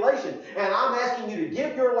the tribulation. And I'm asking you to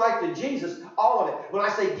give your life to Jesus, all of it. When I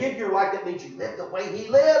say give your life, that means you live the way He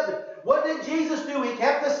lived. What did Jesus do? He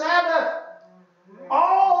kept the Sabbath.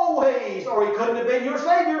 Always. Or He couldn't have been your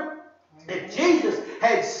Savior. If Jesus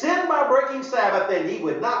had sinned by breaking Sabbath, then He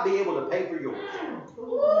would not be able to pay for yours.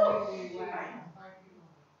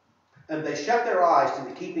 And they shut their eyes to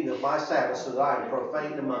the keeping of my Sabbath, so that I am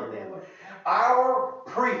profaned among them. Our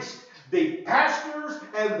priests, the pastors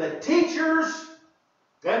and the teachers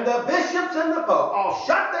and the bishops and the pope, all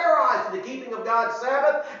shut their eyes to the keeping of God's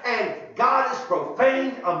Sabbath, and God is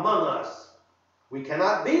profaned among us. We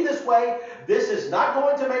cannot be this way. This is not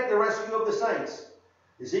going to make the rescue of the saints.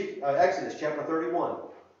 Exodus chapter 31.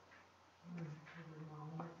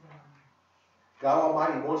 God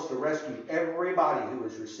Almighty wants to rescue everybody who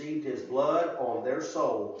has received His blood on their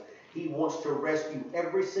soul. He wants to rescue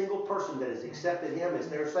every single person that has accepted Him as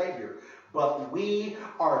their Savior. But we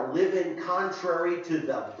are living contrary to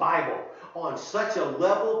the Bible on such a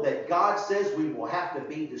level that God says we will have to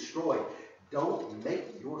be destroyed. Don't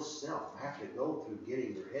make yourself have to go through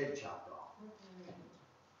getting your head chopped off.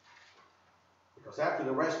 Because after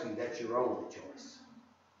the rescue, that's your only choice.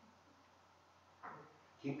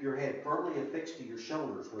 Keep your head firmly affixed to your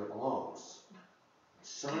shoulders where it belongs.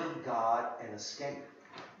 Serve God and escape.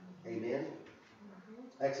 Amen?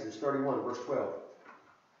 Exodus 31, verse 12.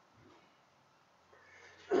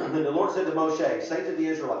 Then the Lord said to Moshe, say to the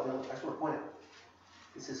Israelites, no, that's what we're pointing at.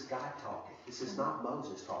 This is God talking. This is not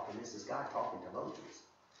Moses talking. This is God talking to Moses.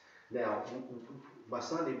 Now, my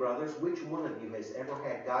Sunday brothers, which one of you has ever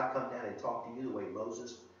had God come down and talk to you the way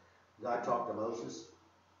God talked to Moses?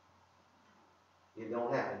 It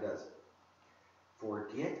don't happen, does it?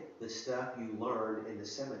 Forget the stuff you learned in the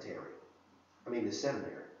seminary.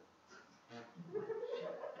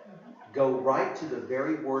 Go right to the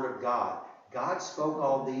very Word of God. God spoke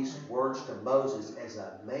all these words to Moses as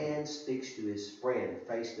a man speaks to his friend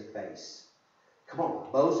face to face. Come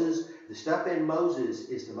on, Moses, the stuff in Moses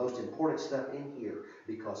is the most important stuff in here,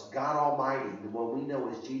 because God Almighty, the one we know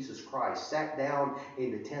as Jesus Christ, sat down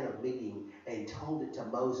in the tent of meeting and told it to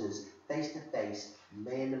Moses face to face,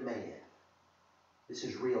 man to man. This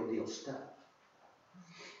is real deal stuff.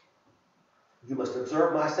 You must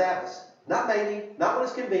observe my Sabbaths. Not maybe, not when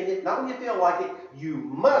it's convenient, not when you feel like it. You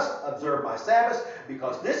must observe my Sabbaths,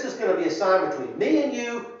 because this is going to be a sign between me and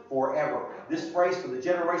you forever. This phrase for the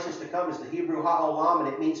generations to come is the Hebrew ha'olam,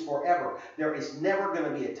 and it means forever. There is never going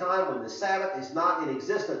to be a time when the Sabbath is not in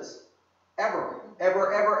existence. Ever,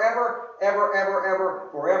 ever, ever, ever, ever, ever, ever,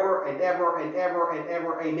 forever and ever and ever and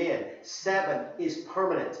ever. Amen. Sabbath is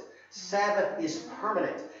permanent. Sabbath is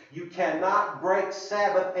permanent. You cannot break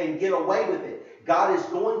Sabbath and get away with it. God is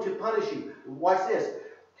going to punish you. Watch this.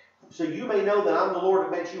 So you may know that I'm the Lord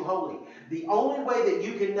that makes you holy. The only way that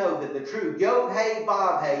you can know that the true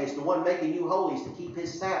Yod-Heh-Vav-Heh is the one making you holy is to keep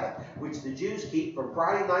his Sabbath, which the Jews keep from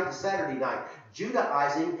Friday night to Saturday night.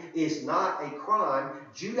 Judaizing is not a crime.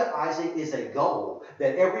 Judaizing is a goal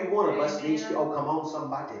that every one of us needs to, oh, come on,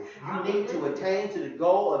 somebody. You need to attain to the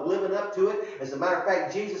goal of living up to it. As a matter of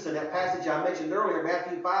fact, Jesus in that passage I mentioned earlier,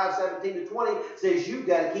 Matthew 5:17-20, says you've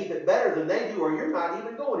got to keep it better than they do or you're not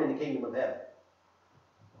even going in the kingdom of heaven.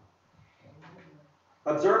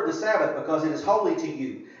 Observe the Sabbath because it is holy to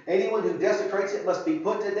you. Anyone who desecrates it must be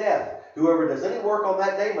put to death. Whoever does any work on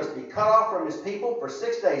that day must be cut off from his people. For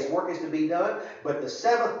 6 days work is to be done, but the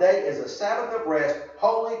seventh day is a Sabbath of rest,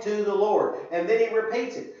 holy to the Lord. And then he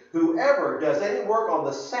repeats it. Whoever does any work on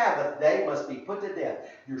the Sabbath day must be put to death.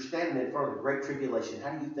 You're standing in front of the great tribulation. How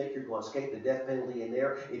do you think you're going to escape the death penalty in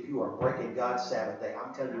there if you are breaking God's Sabbath day?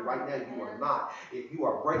 I'm telling you right now, you are not. If you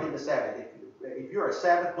are breaking the Sabbath, if you're a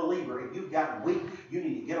Sabbath believer and you've gotten weak, you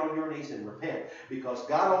need to get on your knees and repent, because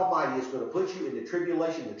God Almighty is going to put you in the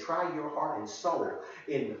tribulation to try your heart and soul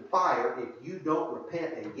in the fire if you don't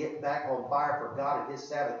repent and get back on fire for God and his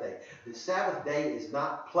Sabbath day. The Sabbath day is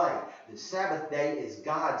not play. The Sabbath day is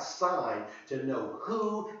God's sign to know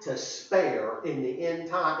who to spare in the end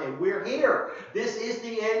time. And we're here. This is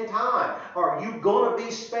the end time. Are you going to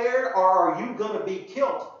be spared or are you going to be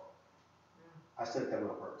killed? I said that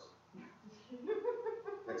with a purpose.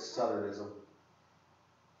 That's Southernism.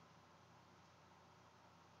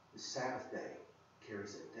 The Sabbath day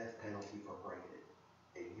carries a death penalty for breaking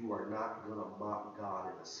it. And you are not going to mock God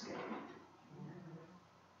and escape.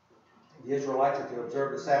 The Israelites are to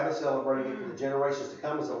observe the Sabbath, celebrating it for the generations to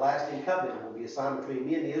come as a lasting covenant. It will be a sign between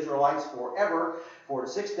me and the Israelites forever. For in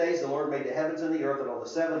 6 days the Lord made the heavens and the earth, and on the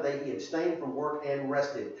seventh day he abstained from work and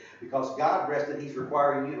rested. Because God rested, he's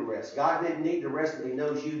requiring you to rest. God didn't need to rest, but he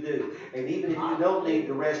knows you do. And even if you don't need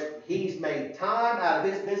to rest, he's made time out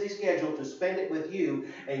of his busy schedule to spend it with you.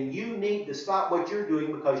 And you need to stop what you're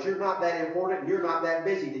doing because you're not that important and you're not that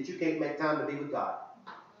busy that you can't make time to be with God.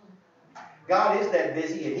 God is that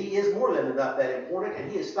busy, and he is more than enough that important,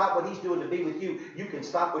 and he has stopped what he's doing to be with you. You can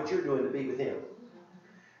stop what you're doing to be with him.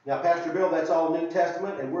 Now, Pastor Bill, that's all New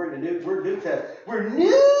Testament, and we're New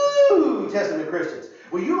Testament Christians.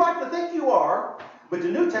 Well, you like to think you are, but the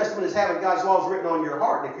New Testament is having God's laws written on your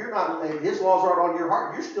heart. And if you're not, if his laws aren't on your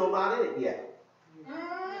heart, you're still not in it yet.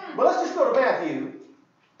 But let's just go to Matthew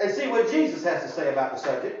and see what Jesus has to say about the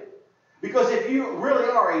subject. Because if you really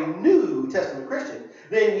are a New Testament Christian,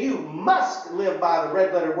 then you must live by the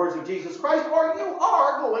red letter words of Jesus Christ, or you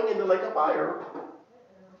are going in the lake of fire.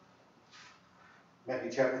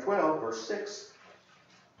 Matthew chapter 12, verse 6.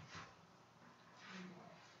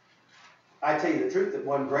 I tell you the truth, that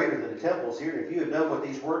one greater than the temple is here. And if you had known what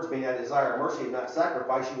these words mean, I desire mercy and not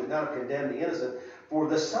sacrifice, you would not have condemned the innocent. For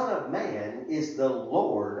the Son of Man is the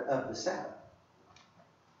Lord of the Sabbath.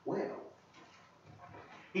 Well,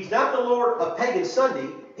 he's not the Lord of Pagan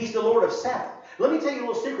Sunday. He's the Lord of Sabbath. Let me tell you a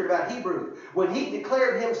little secret about Hebrew. When he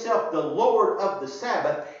declared himself the Lord of the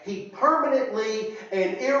Sabbath, he permanently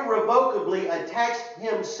and irrevocably attached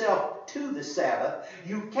himself to the Sabbath.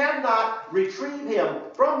 You cannot retrieve him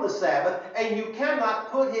from the Sabbath, and you cannot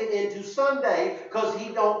put him into Sunday because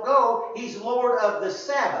he don't go. He's Lord of the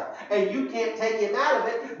Sabbath. And you can't take him out of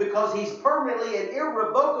it because he's permanently and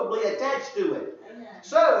irrevocably attached to it.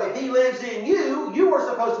 So if he lives in you, you are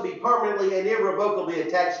supposed to be permanently and irrevocably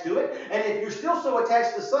attached to it. And if you're still so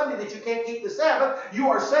attached to Sunday that you can't keep the Sabbath, you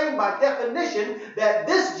are saying by definition that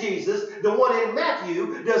this Jesus, the one in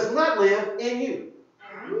Matthew, does not live in you.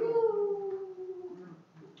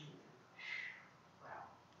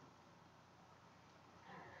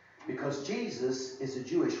 Because Jesus is a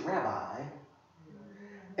Jewish rabbi.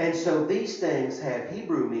 And so these things have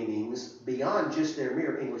Hebrew meanings beyond just their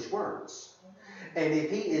mere English words. And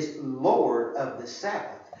if he is Lord of the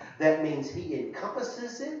Sabbath, that means he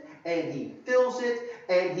encompasses it, and he fills it,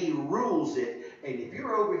 and he rules it. And if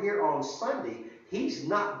you're over here on Sunday, he's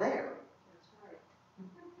not there.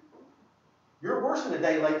 You're worse than a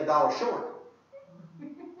day late, $1 short.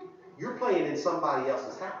 You're playing in somebody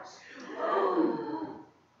else's house.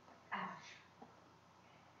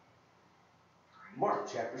 Mark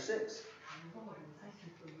chapter 6.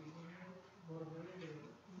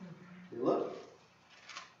 You look.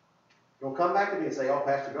 Don't come back to me and say, oh,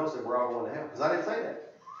 Pastor Bill said we're all going to hell. Because I didn't say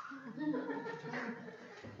that.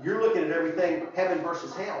 You're looking at everything heaven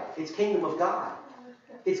versus hell. It's kingdom of God.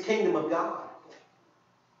 It's kingdom of God.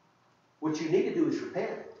 What you need to do is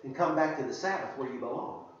repent and come back to the Sabbath where you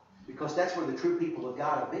belong. Because that's where the true people of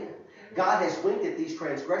God have been. God has winked at these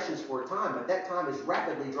transgressions for a time, but that time is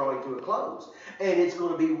rapidly drawing to a close. And it's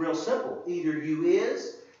going to be real simple. Either you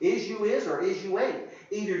is you is, or is you ain't.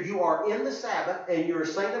 Either you are in the Sabbath and you're a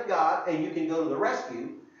saint of God and you can go to the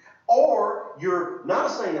rescue, or you're not a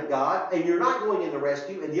saint of God and you're not going in the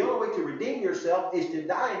rescue, and the only way to redeem yourself is to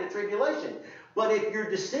die in the tribulation. But if you're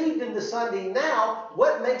deceived in the Sunday now,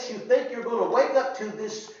 what makes you think you're going to wake up to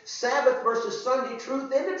this Sabbath versus Sunday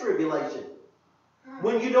truth in the tribulation?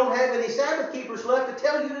 When you don't have any Sabbath keepers left to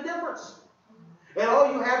tell you the difference. And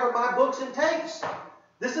all you have are my books and tapes.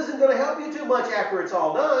 This isn't going to help you too much after it's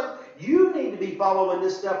all done. You need to be following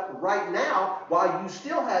this stuff right now while you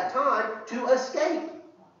still have time to escape.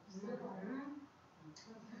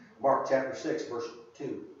 Mark chapter 6, verse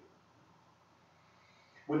 2.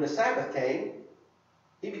 When the Sabbath came,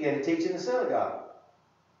 he began to teach in the synagogue.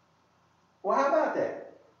 Well, how about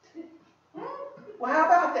that? Well, how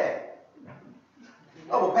about that?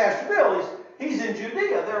 Oh, well, Pastor Bill, he's in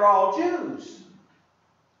Judea. They're all Jews.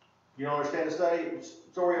 You don't understand the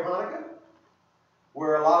story of Hanukkah?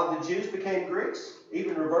 Where a lot of the Jews became Greeks,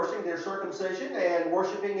 even reversing their circumcision and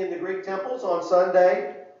worshiping in the Greek temples on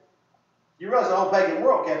Sunday. You realize the whole pagan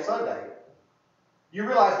world kept Sunday. You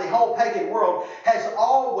realize the whole pagan world has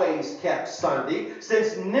always kept Sunday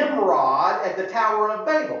since Nimrod at the Tower of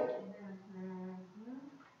Babel.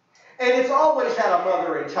 And it's always had a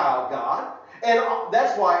mother and child God. And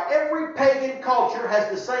that's why every pagan culture has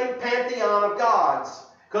the same pantheon of gods.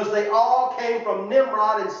 Because they all came from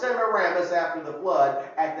Nimrod and Semiramis after the flood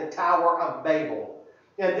at the Tower of Babel.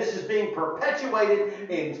 And this is being perpetuated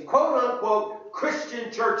in quote-unquote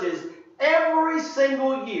Christian churches every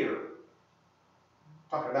single year.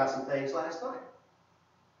 Talking about some things last night.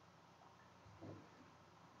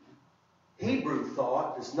 Hebrew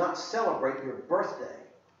thought does not celebrate your birthday.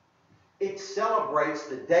 It celebrates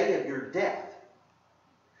the day of your death.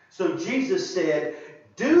 So Jesus said,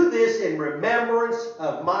 do this in remembrance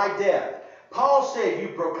of my death. Paul said, you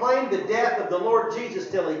proclaim the death of the Lord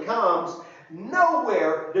Jesus till he comes.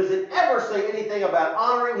 Nowhere does it ever say anything about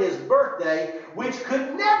honoring his birthday, which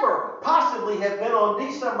could never possibly have been on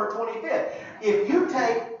December 25th. If you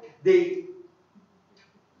take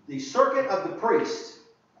the circuit of the priests,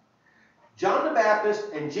 John the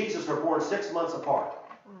Baptist and Jesus are born 6 months apart.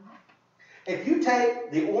 If you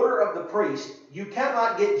take the order of the priest, you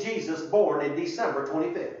cannot get Jesus born in December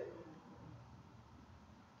 25th.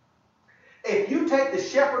 If you take the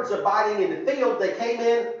shepherds abiding in the field, they came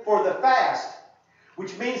in for the fast,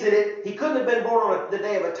 which means that he couldn't have been born on the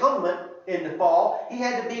Day of Atonement in the fall. He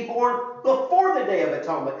had to be born before the Day of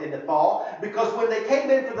Atonement in the fall, because when they came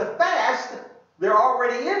in for the fast, they're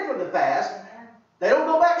already in for the fast. They don't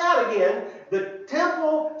go back out again. The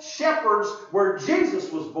temple shepherds where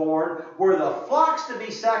Jesus was born were the flocks to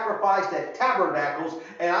be sacrificed at tabernacles.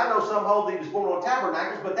 And I know some hold that he was born on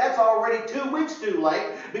tabernacles, but that's already 2 weeks too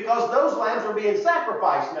late because those lambs are being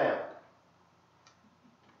sacrificed now.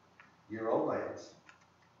 Year-old lambs.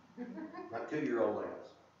 Not 2-year-old lambs.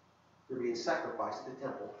 They're being sacrificed at the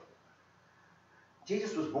temple.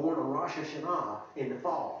 Jesus was born on Rosh Hashanah in the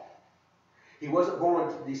fall. He wasn't born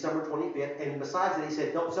on December 25th, and besides that, he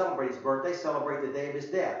said, don't celebrate his birthday, celebrate the day of his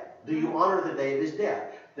death. Do you honor the day of his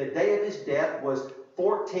death? The day of his death was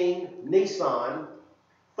 14 Nisan,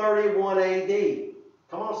 31 AD.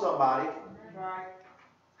 Come on, somebody. Right.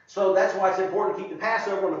 So that's why it's important to keep the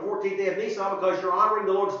Passover on the 14th day of Nisan, because you're honoring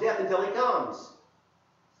the Lord's death until he comes.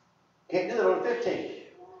 Can't do that on the 15th.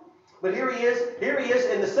 But here he is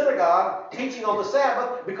in the synagogue teaching on the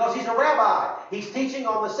Sabbath because he's a rabbi. He's teaching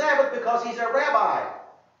on the Sabbath because he's a rabbi.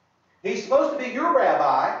 He's supposed to be your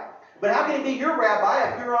rabbi, but how can he be your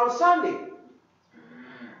rabbi if you're on Sunday?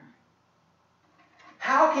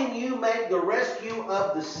 How can you make the rescue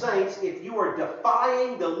of the saints if you are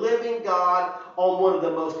defying the living God on one of the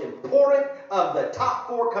most important of the top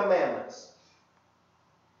 4 commandments?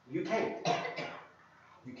 You can't.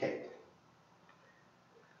 You can't.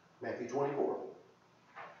 Matthew 24.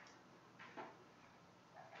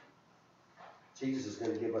 Jesus is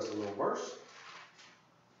going to give us a little verse.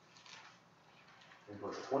 In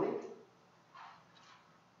verse 20.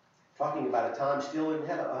 Talking about a time still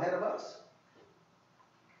ahead of us.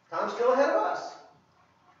 Time still ahead of us.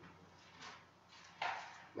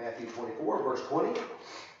 Matthew 24, verse 20.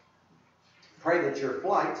 Pray that your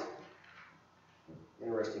flight,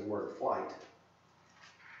 interesting word, flight,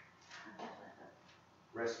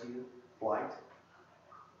 rescue, flight,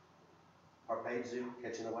 harpazo,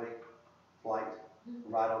 catching away, flight,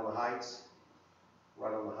 ride on the heights,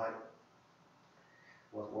 right on the height.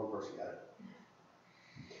 One person got it.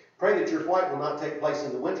 Pray that your flight will not take place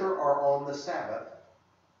in the winter or on the Sabbath.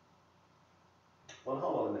 Well,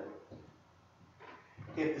 hold on a minute.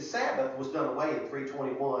 If the Sabbath was done away in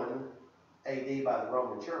 321 AD by the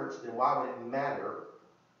Roman Church, then why would it matter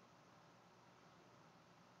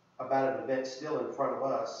about an event still in front of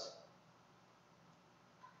us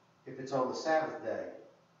if it's on the Sabbath day?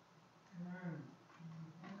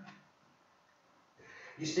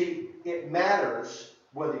 You see, it matters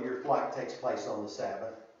whether your flight takes place on the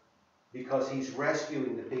Sabbath because he's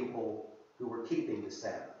rescuing the people who were keeping the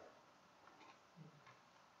Sabbath.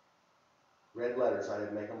 Red letters, I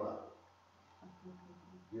didn't make them up.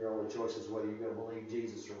 Your only choice is whether you're going to believe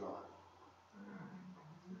Jesus or not.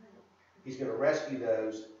 He's going to rescue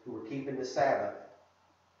those who were keeping the Sabbath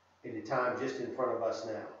in the time just in front of us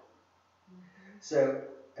now. So,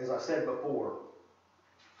 as I said before,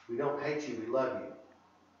 we don't hate you, we love you.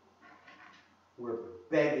 We're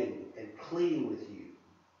begging and pleading with you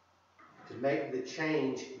to make the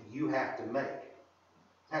change you have to make.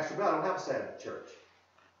 Pastor Bill, I don't have a Sabbath church.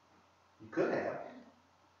 You could have.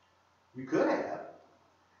 You could have.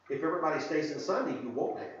 If everybody stays in Sunday, you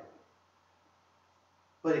won't have.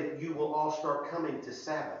 But if you will all start coming to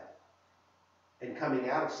Sabbath and coming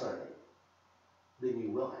out of Sunday, then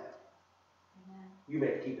you will have. Amen. You may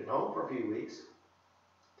have to keep it home for a few weeks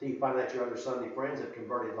till you find out your other Sunday friends have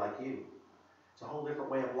converted like you. It's a whole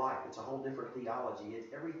different way of life. It's a whole different theology.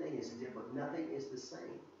 Everything is different. Nothing is the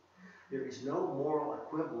same. There is no moral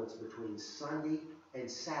equivalence between Sunday and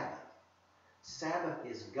Sabbath. Sabbath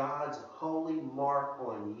is God's holy mark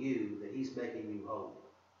on you that he's making you holy.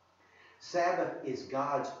 Sabbath is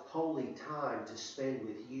God's holy time to spend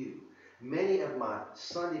with you. Many of my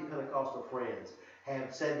Sunday Pentecostal friends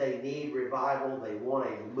have said they need revival, they want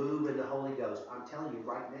a move in the Holy Ghost. I'm telling you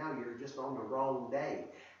right now, you're just on the wrong day.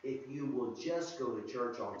 If you will just go to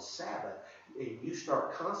church on Sabbath and you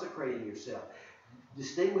start consecrating yourself,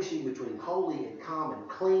 distinguishing between holy and common,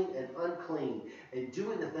 clean and unclean, and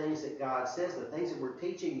doing the things that God says, the things that we're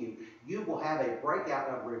teaching you, you will have a breakout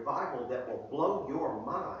of revival that will blow your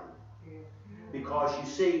mind. Because you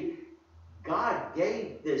see, God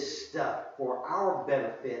gave this stuff for our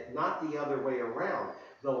benefit, not the other way around.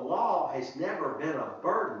 The law has never been a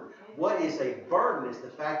burden. What is a burden is the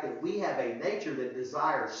fact that we have a nature that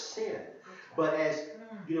desires sin. But as,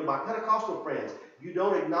 you know, my Pentecostal friends, you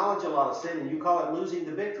don't acknowledge a lot of sin and you call it losing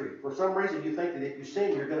the victory. For some reason you think that if you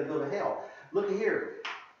sin, you're going to go to hell. Look here.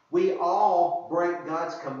 We all break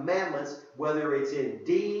God's commandments, whether it's in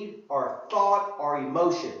deed or thought or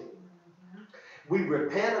emotion. We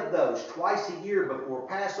repent of those twice a year before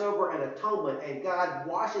Passover and Atonement, and God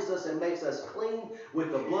washes us and makes us clean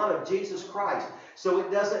with the blood of Jesus Christ. So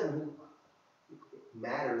it doesn't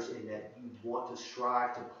matters in that you want to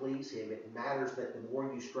strive to please him. It matters that the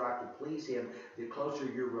more you strive to please him, the closer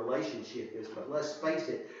your relationship is. But let's face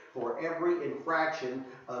it, for every infraction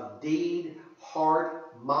of deed,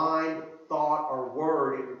 heart, mind, thought, or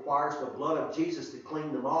word, it requires the blood of Jesus to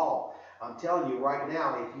clean them all. I'm telling you right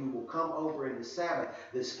now, if you will come over in the Sabbath,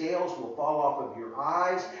 the scales will fall off of your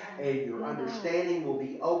eyes and your understanding will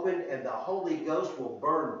be opened and the Holy Ghost will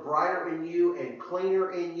burn brighter in you and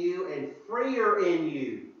cleaner in you and freer in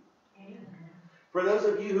you. Amen. For those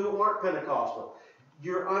of you who aren't Pentecostal,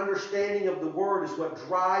 your understanding of the Word is what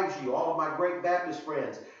drives you. All of my great Baptist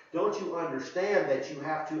friends, don't you understand that you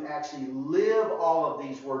have to actually live all of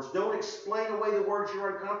these words? Don't explain away the words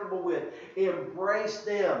you're uncomfortable with. Embrace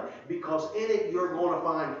them, because in it you're going to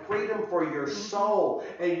find freedom for your soul,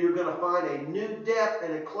 and you're going to find a new depth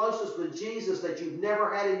and a closeness with Jesus that you've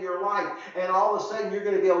never had in your life. And all of a sudden you're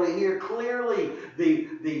going to be able to hear clearly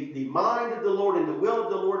the mind of the Lord and the will of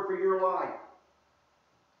the Lord for your life.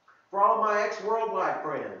 For all of my ex-worldwide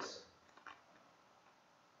friends,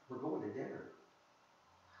 we're going to dinner.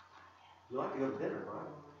 You like to go to dinner, right?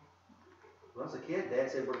 When I was a kid, Dad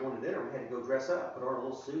said we're going to dinner. We had to go dress up, put on a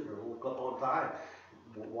little suit or a little clip-on tie,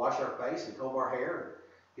 wash our face and comb our hair,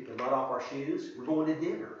 and get the mud off our shoes. We're going to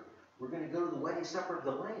dinner. We're going to go to the wedding supper of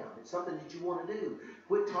the Lamb. It's something that you want to do.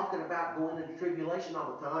 Quit talking about going into tribulation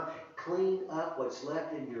all the time. Clean up what's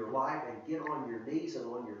left in your life and get on your knees and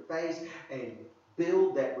on your face and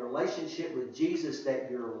build that relationship with Jesus that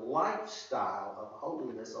your lifestyle of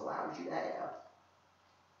holiness allows you to have.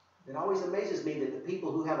 It always amazes me that the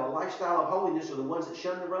people who have a lifestyle of holiness are the ones that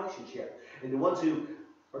shun the relationship. And the ones who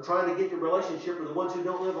are trying to get the relationship are the ones who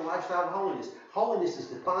don't live a lifestyle of holiness. Holiness is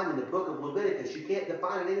defined in the book of Leviticus. You can't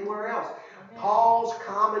define it anywhere else. Okay. Paul's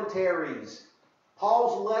commentaries,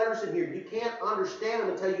 Paul's letters in here, you can't understand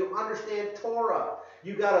them until you understand Torah.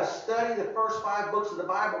 You got to study the first 5 books of the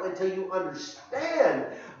Bible until you understand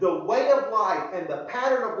the way of life and the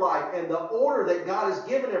pattern of life and the order that God has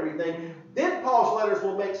given everything. Then Paul's letters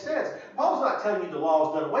will make sense. Paul's not telling you the law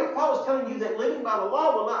is done away. Paul is telling you that living by the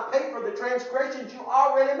law will not pay for the transgressions you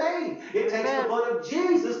already made. It takes the blood of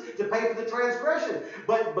Jesus to pay for the transgression.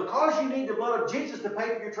 But because you need the blood of Jesus to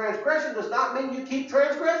pay for your transgression does not mean you keep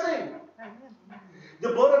transgressing.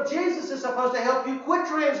 The blood of Jesus is supposed to help you quit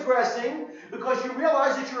transgressing because you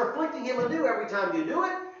realize that you're afflicting Him anew every time you do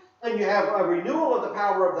it. And you have a renewal of the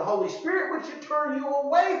power of the Holy Spirit, which should turn you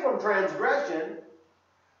away from transgression.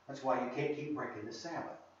 That's why you can't keep breaking the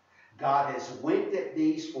Sabbath. God has winked at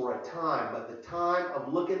these for a time, but the time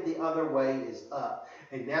of looking the other way is up.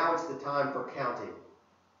 And now it's the time for counting.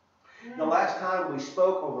 The last time we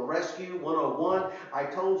spoke on the Rescue 101, I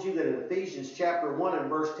told you that in Ephesians chapter 1 and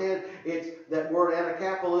verse 10, it's that word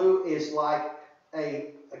anakapaloo is like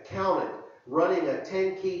a accountant running a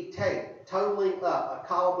 10-key tape, totaling up a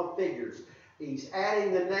column of figures. He's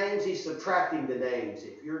adding the names, he's subtracting the names.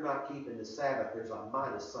 If you're not keeping the Sabbath, there's a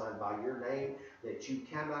minus sign by your name that you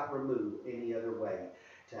cannot remove any other way.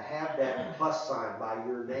 To have that plus sign by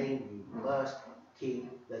your name, you must keep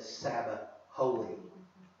the Sabbath holy.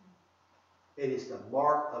 It is the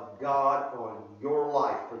mark of God on your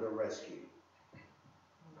life for the rescue.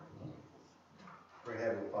 Pray,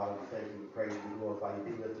 Heavenly Father, we thank you, we praise you, we glorify you,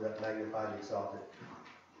 be lifted up, magnified, and exalted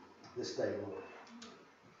this day, Lord.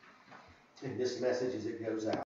 In this message as it goes out.